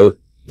buy a boat,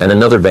 and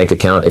another bank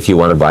account if you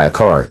want to buy a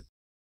car.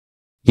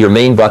 Your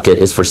main bucket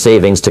is for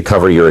savings to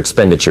cover your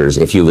expenditures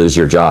if you lose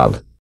your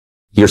job.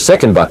 Your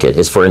second bucket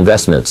is for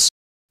investments.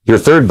 Your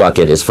third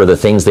bucket is for the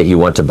things that you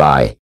want to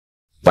buy.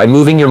 By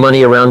moving your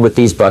money around with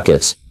these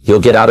buckets, you'll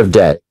get out of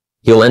debt.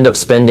 You'll end up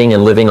spending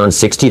and living on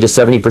 60 to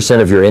 70%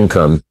 of your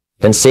income,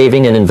 and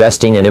saving and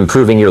investing and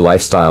improving your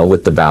lifestyle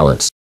with the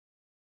balance.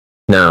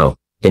 Now,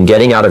 in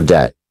getting out of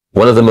debt,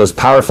 one of the most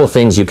powerful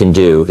things you can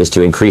do is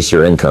to increase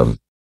your income.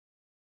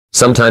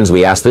 Sometimes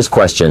we ask this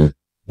question,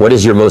 what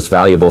is your most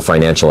valuable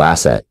financial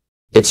asset?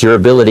 It's your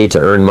ability to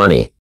earn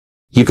money.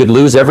 You could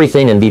lose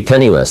everything and be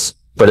penniless,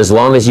 but as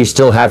long as you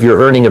still have your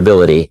earning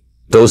ability,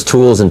 those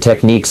tools and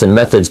techniques and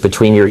methods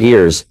between your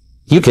ears,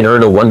 you can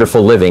earn a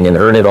wonderful living and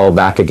earn it all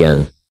back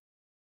again.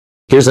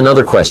 Here's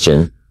another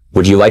question.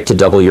 Would you like to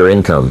double your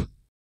income?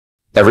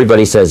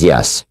 Everybody says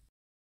yes.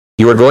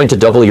 You are going to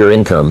double your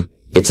income.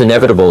 It's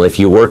inevitable if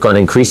you work on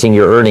increasing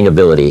your earning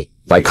ability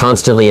by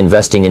constantly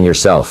investing in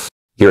yourself.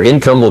 Your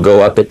income will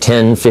go up at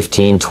 10,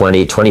 15,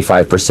 20,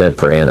 25%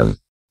 per annum.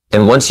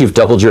 And once you've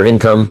doubled your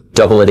income,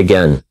 double it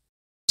again.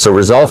 So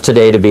resolve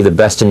today to be the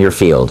best in your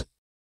field.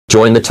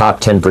 Join the top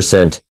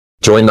 10%,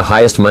 join the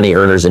highest money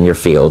earners in your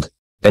field,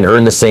 and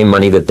earn the same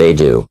money that they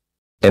do.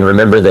 And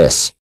remember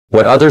this,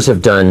 what others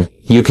have done,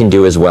 you can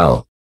do as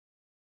well.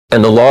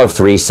 And the law of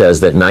 3 says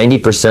that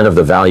 90% of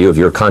the value of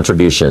your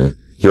contribution,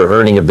 your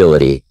earning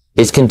ability,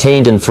 is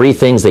contained in 3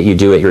 things that you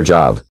do at your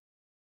job.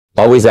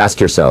 Always ask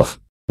yourself,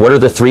 what are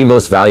the 3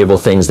 most valuable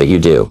things that you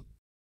do?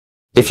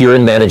 If you're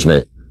in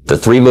management, the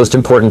 3 most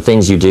important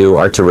things you do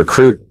are to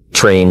recruit,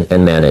 train,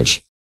 and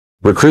manage.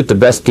 Recruit the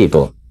best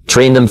people,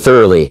 train them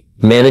thoroughly,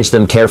 manage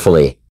them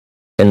carefully.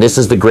 And this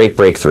is the great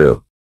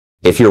breakthrough.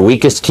 If your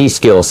weakest key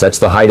skill sets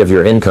the height of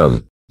your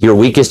income, your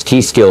weakest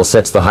key skill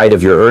sets the height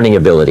of your earning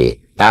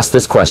ability, ask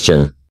this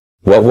question,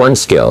 what one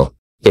skill,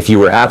 if you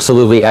were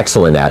absolutely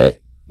excellent at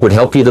it, would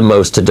help you the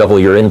most to double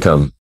your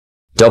income?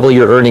 Double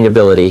your earning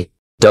ability,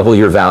 double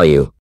your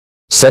value.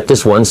 Set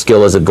this one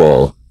skill as a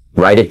goal,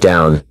 write it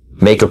down,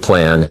 make a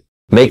plan,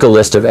 make a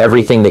list of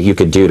everything that you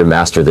could do to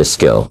master this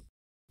skill.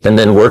 And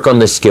then work on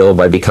this skill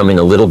by becoming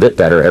a little bit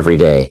better every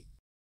day.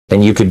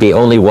 And you could be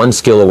only one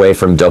skill away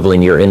from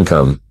doubling your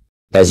income,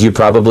 as you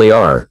probably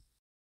are.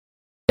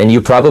 And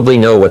you probably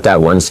know what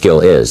that one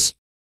skill is.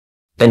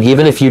 And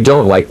even if you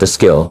don't like the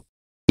skill,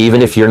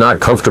 even if you're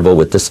not comfortable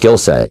with the skill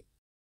set,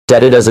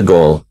 set it as a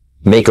goal,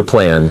 make a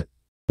plan,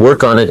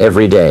 work on it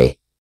every day.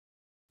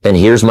 And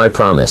here's my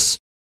promise.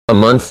 A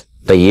month,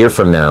 a year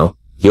from now,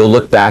 you'll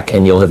look back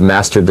and you'll have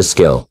mastered the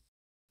skill.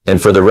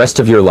 And for the rest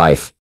of your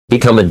life,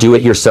 become a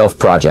do-it-yourself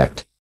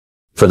project.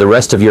 For the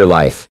rest of your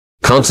life,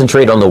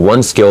 concentrate on the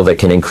one skill that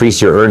can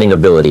increase your earning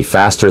ability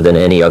faster than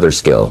any other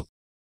skill.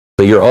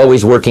 So you're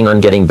always working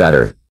on getting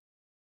better.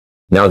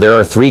 Now there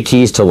are 3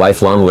 keys to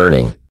lifelong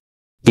learning.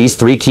 These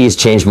 3 keys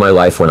changed my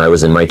life when I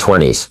was in my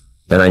 20s,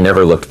 and I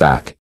never looked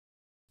back.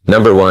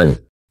 Number 1.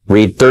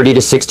 Read 30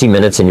 to 60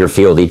 minutes in your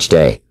field each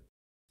day.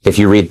 If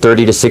you read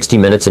 30 to 60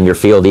 minutes in your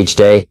field each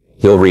day,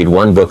 you'll read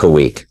 1 book a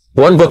week.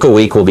 1 book a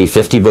week will be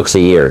 50 books a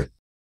year.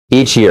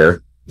 Each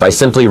year, by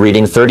simply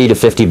reading 30 to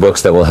 50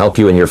 books that will help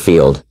you in your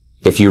field,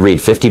 if you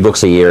read 50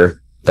 books a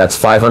year, that's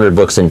 500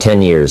 books in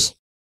 10 years.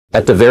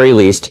 At the very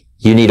least,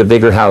 you need a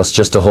bigger house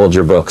just to hold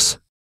your books.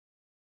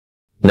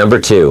 Number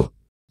 2.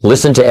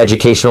 Listen to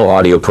educational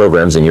audio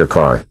programs in your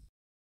car.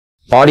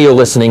 Audio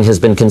listening has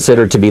been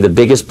considered to be the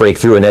biggest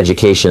breakthrough in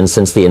education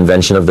since the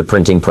invention of the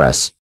printing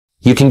press.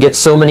 You can get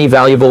so many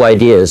valuable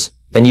ideas,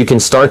 and you can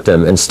start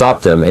them and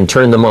stop them and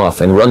turn them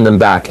off and run them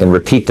back and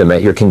repeat them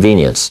at your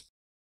convenience.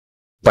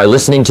 By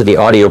listening to the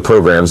audio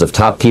programs of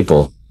top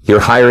people, you're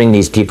hiring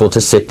these people to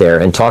sit there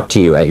and talk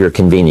to you at your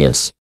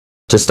convenience.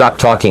 To stop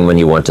talking when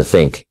you want to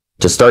think,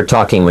 to start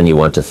talking when you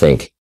want to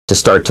think, to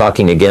start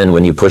talking again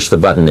when you push the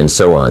button, and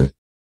so on.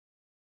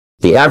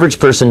 The average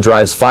person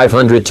drives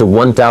 500 to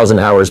 1,000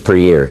 hours per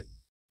year.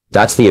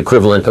 That's the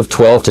equivalent of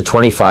 12 to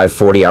 25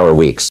 40-hour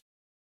weeks.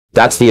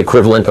 That's the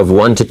equivalent of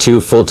 1 to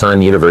 2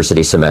 full-time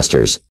university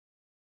semesters.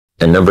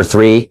 And number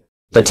 3,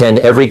 attend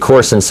every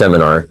course and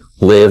seminar,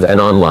 live and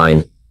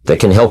online, that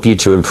can help you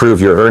to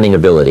improve your earning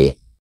ability.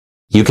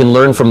 You can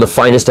learn from the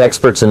finest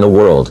experts in the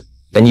world,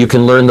 and you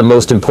can learn the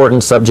most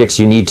important subjects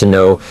you need to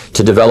know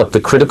to develop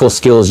the critical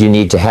skills you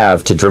need to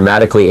have to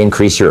dramatically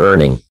increase your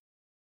earning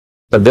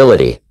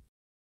ability.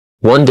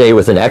 One day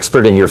with an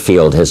expert in your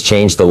field has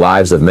changed the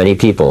lives of many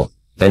people,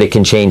 and it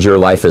can change your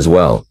life as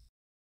well.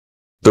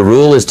 The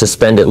rule is to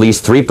spend at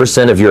least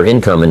 3% of your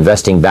income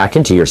investing back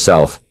into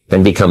yourself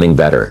and becoming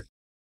better.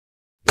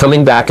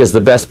 Coming back as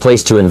the best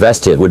place to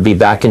invest it would be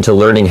back into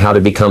learning how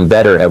to become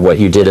better at what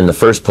you did in the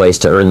first place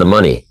to earn the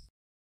money.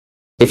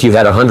 If you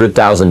had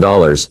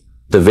 $100,000,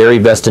 the very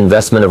best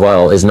investment of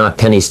all is not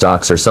penny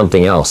stocks or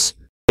something else.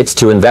 It's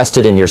to invest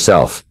it in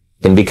yourself,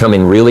 in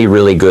becoming really,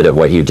 really good at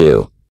what you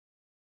do.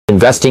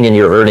 Investing in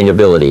your earning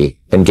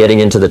ability, and getting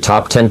into the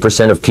top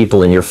 10% of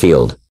people in your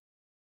field.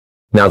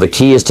 Now the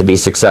key is to be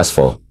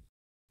successful.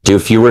 Do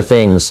fewer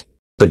things,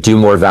 but do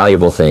more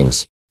valuable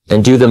things,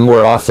 and do them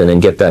more often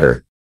and get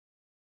better.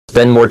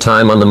 Spend more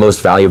time on the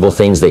most valuable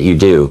things that you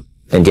do,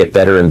 and get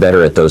better and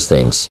better at those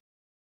things.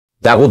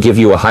 That will give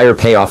you a higher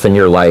payoff in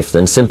your life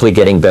than simply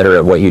getting better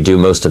at what you do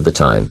most of the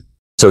time.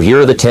 So here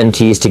are the 10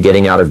 keys to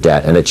getting out of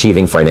debt and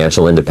achieving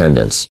financial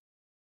independence.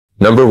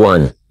 Number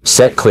 1.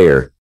 Set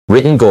clear,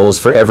 written goals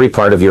for every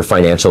part of your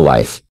financial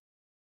life.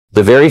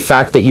 The very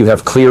fact that you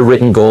have clear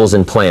written goals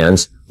and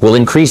plans will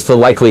increase the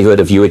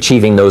likelihood of you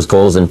achieving those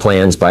goals and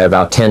plans by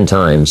about 10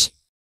 times.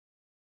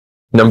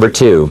 Number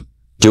 2.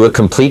 Do a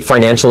complete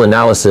financial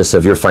analysis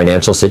of your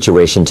financial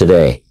situation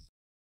today.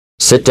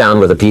 Sit down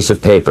with a piece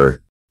of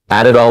paper,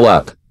 add it all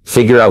up,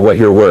 figure out what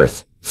you're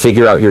worth,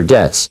 figure out your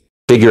debts,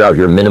 figure out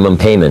your minimum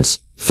payments,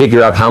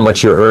 figure out how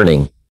much you're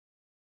earning.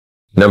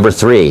 Number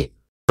 3.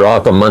 Draw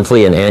up a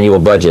monthly and annual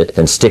budget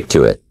and stick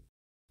to it.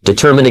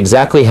 Determine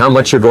exactly how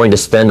much you're going to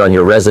spend on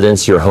your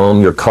residence, your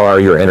home, your car,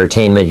 your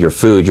entertainment, your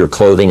food, your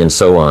clothing, and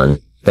so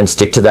on, and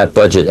stick to that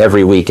budget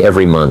every week,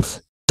 every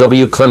month.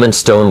 W. Clement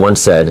Stone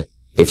once said,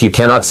 "If you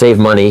cannot save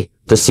money,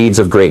 the seeds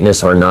of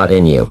greatness are not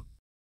in you."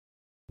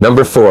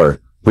 Number 4.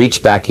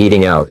 Reach back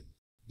eating out.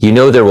 You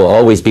know there will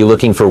always be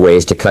looking for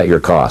ways to cut your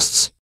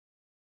costs.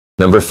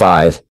 Number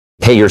 5.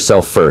 Pay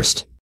yourself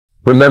first.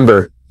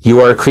 Remember,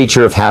 you are a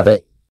creature of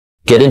habit.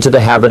 Get into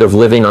the habit of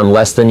living on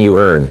less than you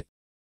earn.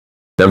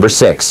 Number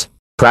 6.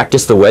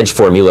 Practice the wedge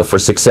formula for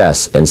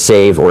success and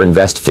save or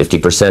invest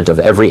 50% of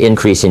every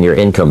increase in your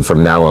income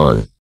from now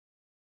on.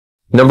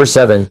 Number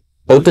 7.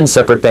 Open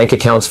separate bank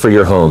accounts for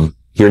your home,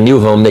 your new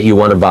home that you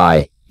want to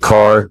buy,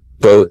 car,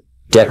 boat,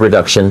 debt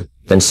reduction,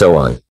 and so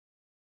on.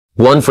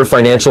 One for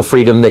financial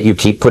freedom that you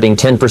keep putting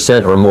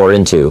 10% or more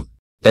into,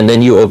 and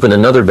then you open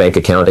another bank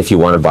account if you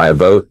want to buy a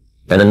boat,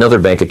 and another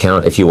bank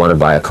account if you want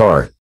to buy a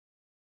car.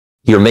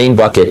 Your main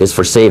bucket is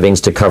for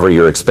savings to cover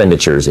your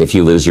expenditures if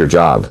you lose your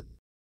job.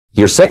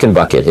 Your second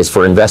bucket is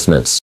for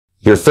investments.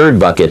 Your third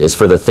bucket is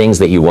for the things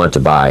that you want to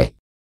buy.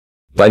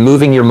 By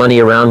moving your money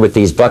around with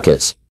these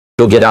buckets,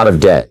 you'll get out of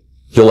debt.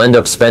 You'll end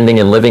up spending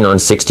and living on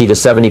 60 to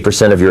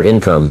 70% of your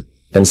income,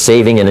 and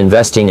saving and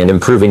investing and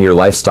improving your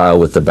lifestyle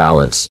with the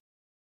balance.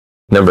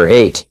 Number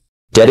 8.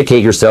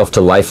 Dedicate yourself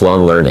to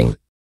lifelong learning.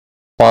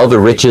 All the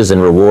riches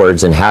and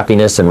rewards and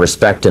happiness and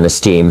respect and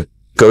esteem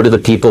go to the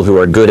people who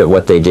are good at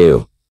what they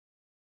do.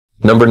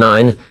 Number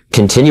 9.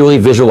 Continually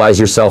visualize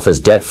yourself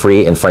as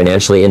debt-free and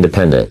financially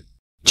independent.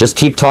 Just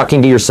keep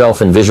talking to yourself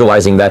and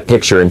visualizing that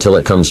picture until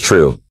it comes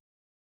true.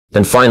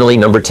 And finally,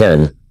 number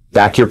 10.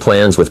 Back your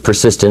plans with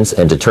persistence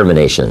and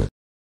determination.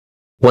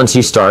 Once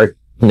you start,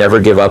 never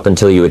give up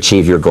until you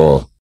achieve your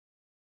goal.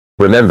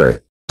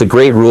 Remember, the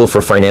great rule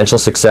for financial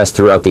success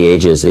throughout the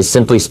ages is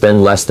simply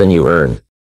spend less than you earn.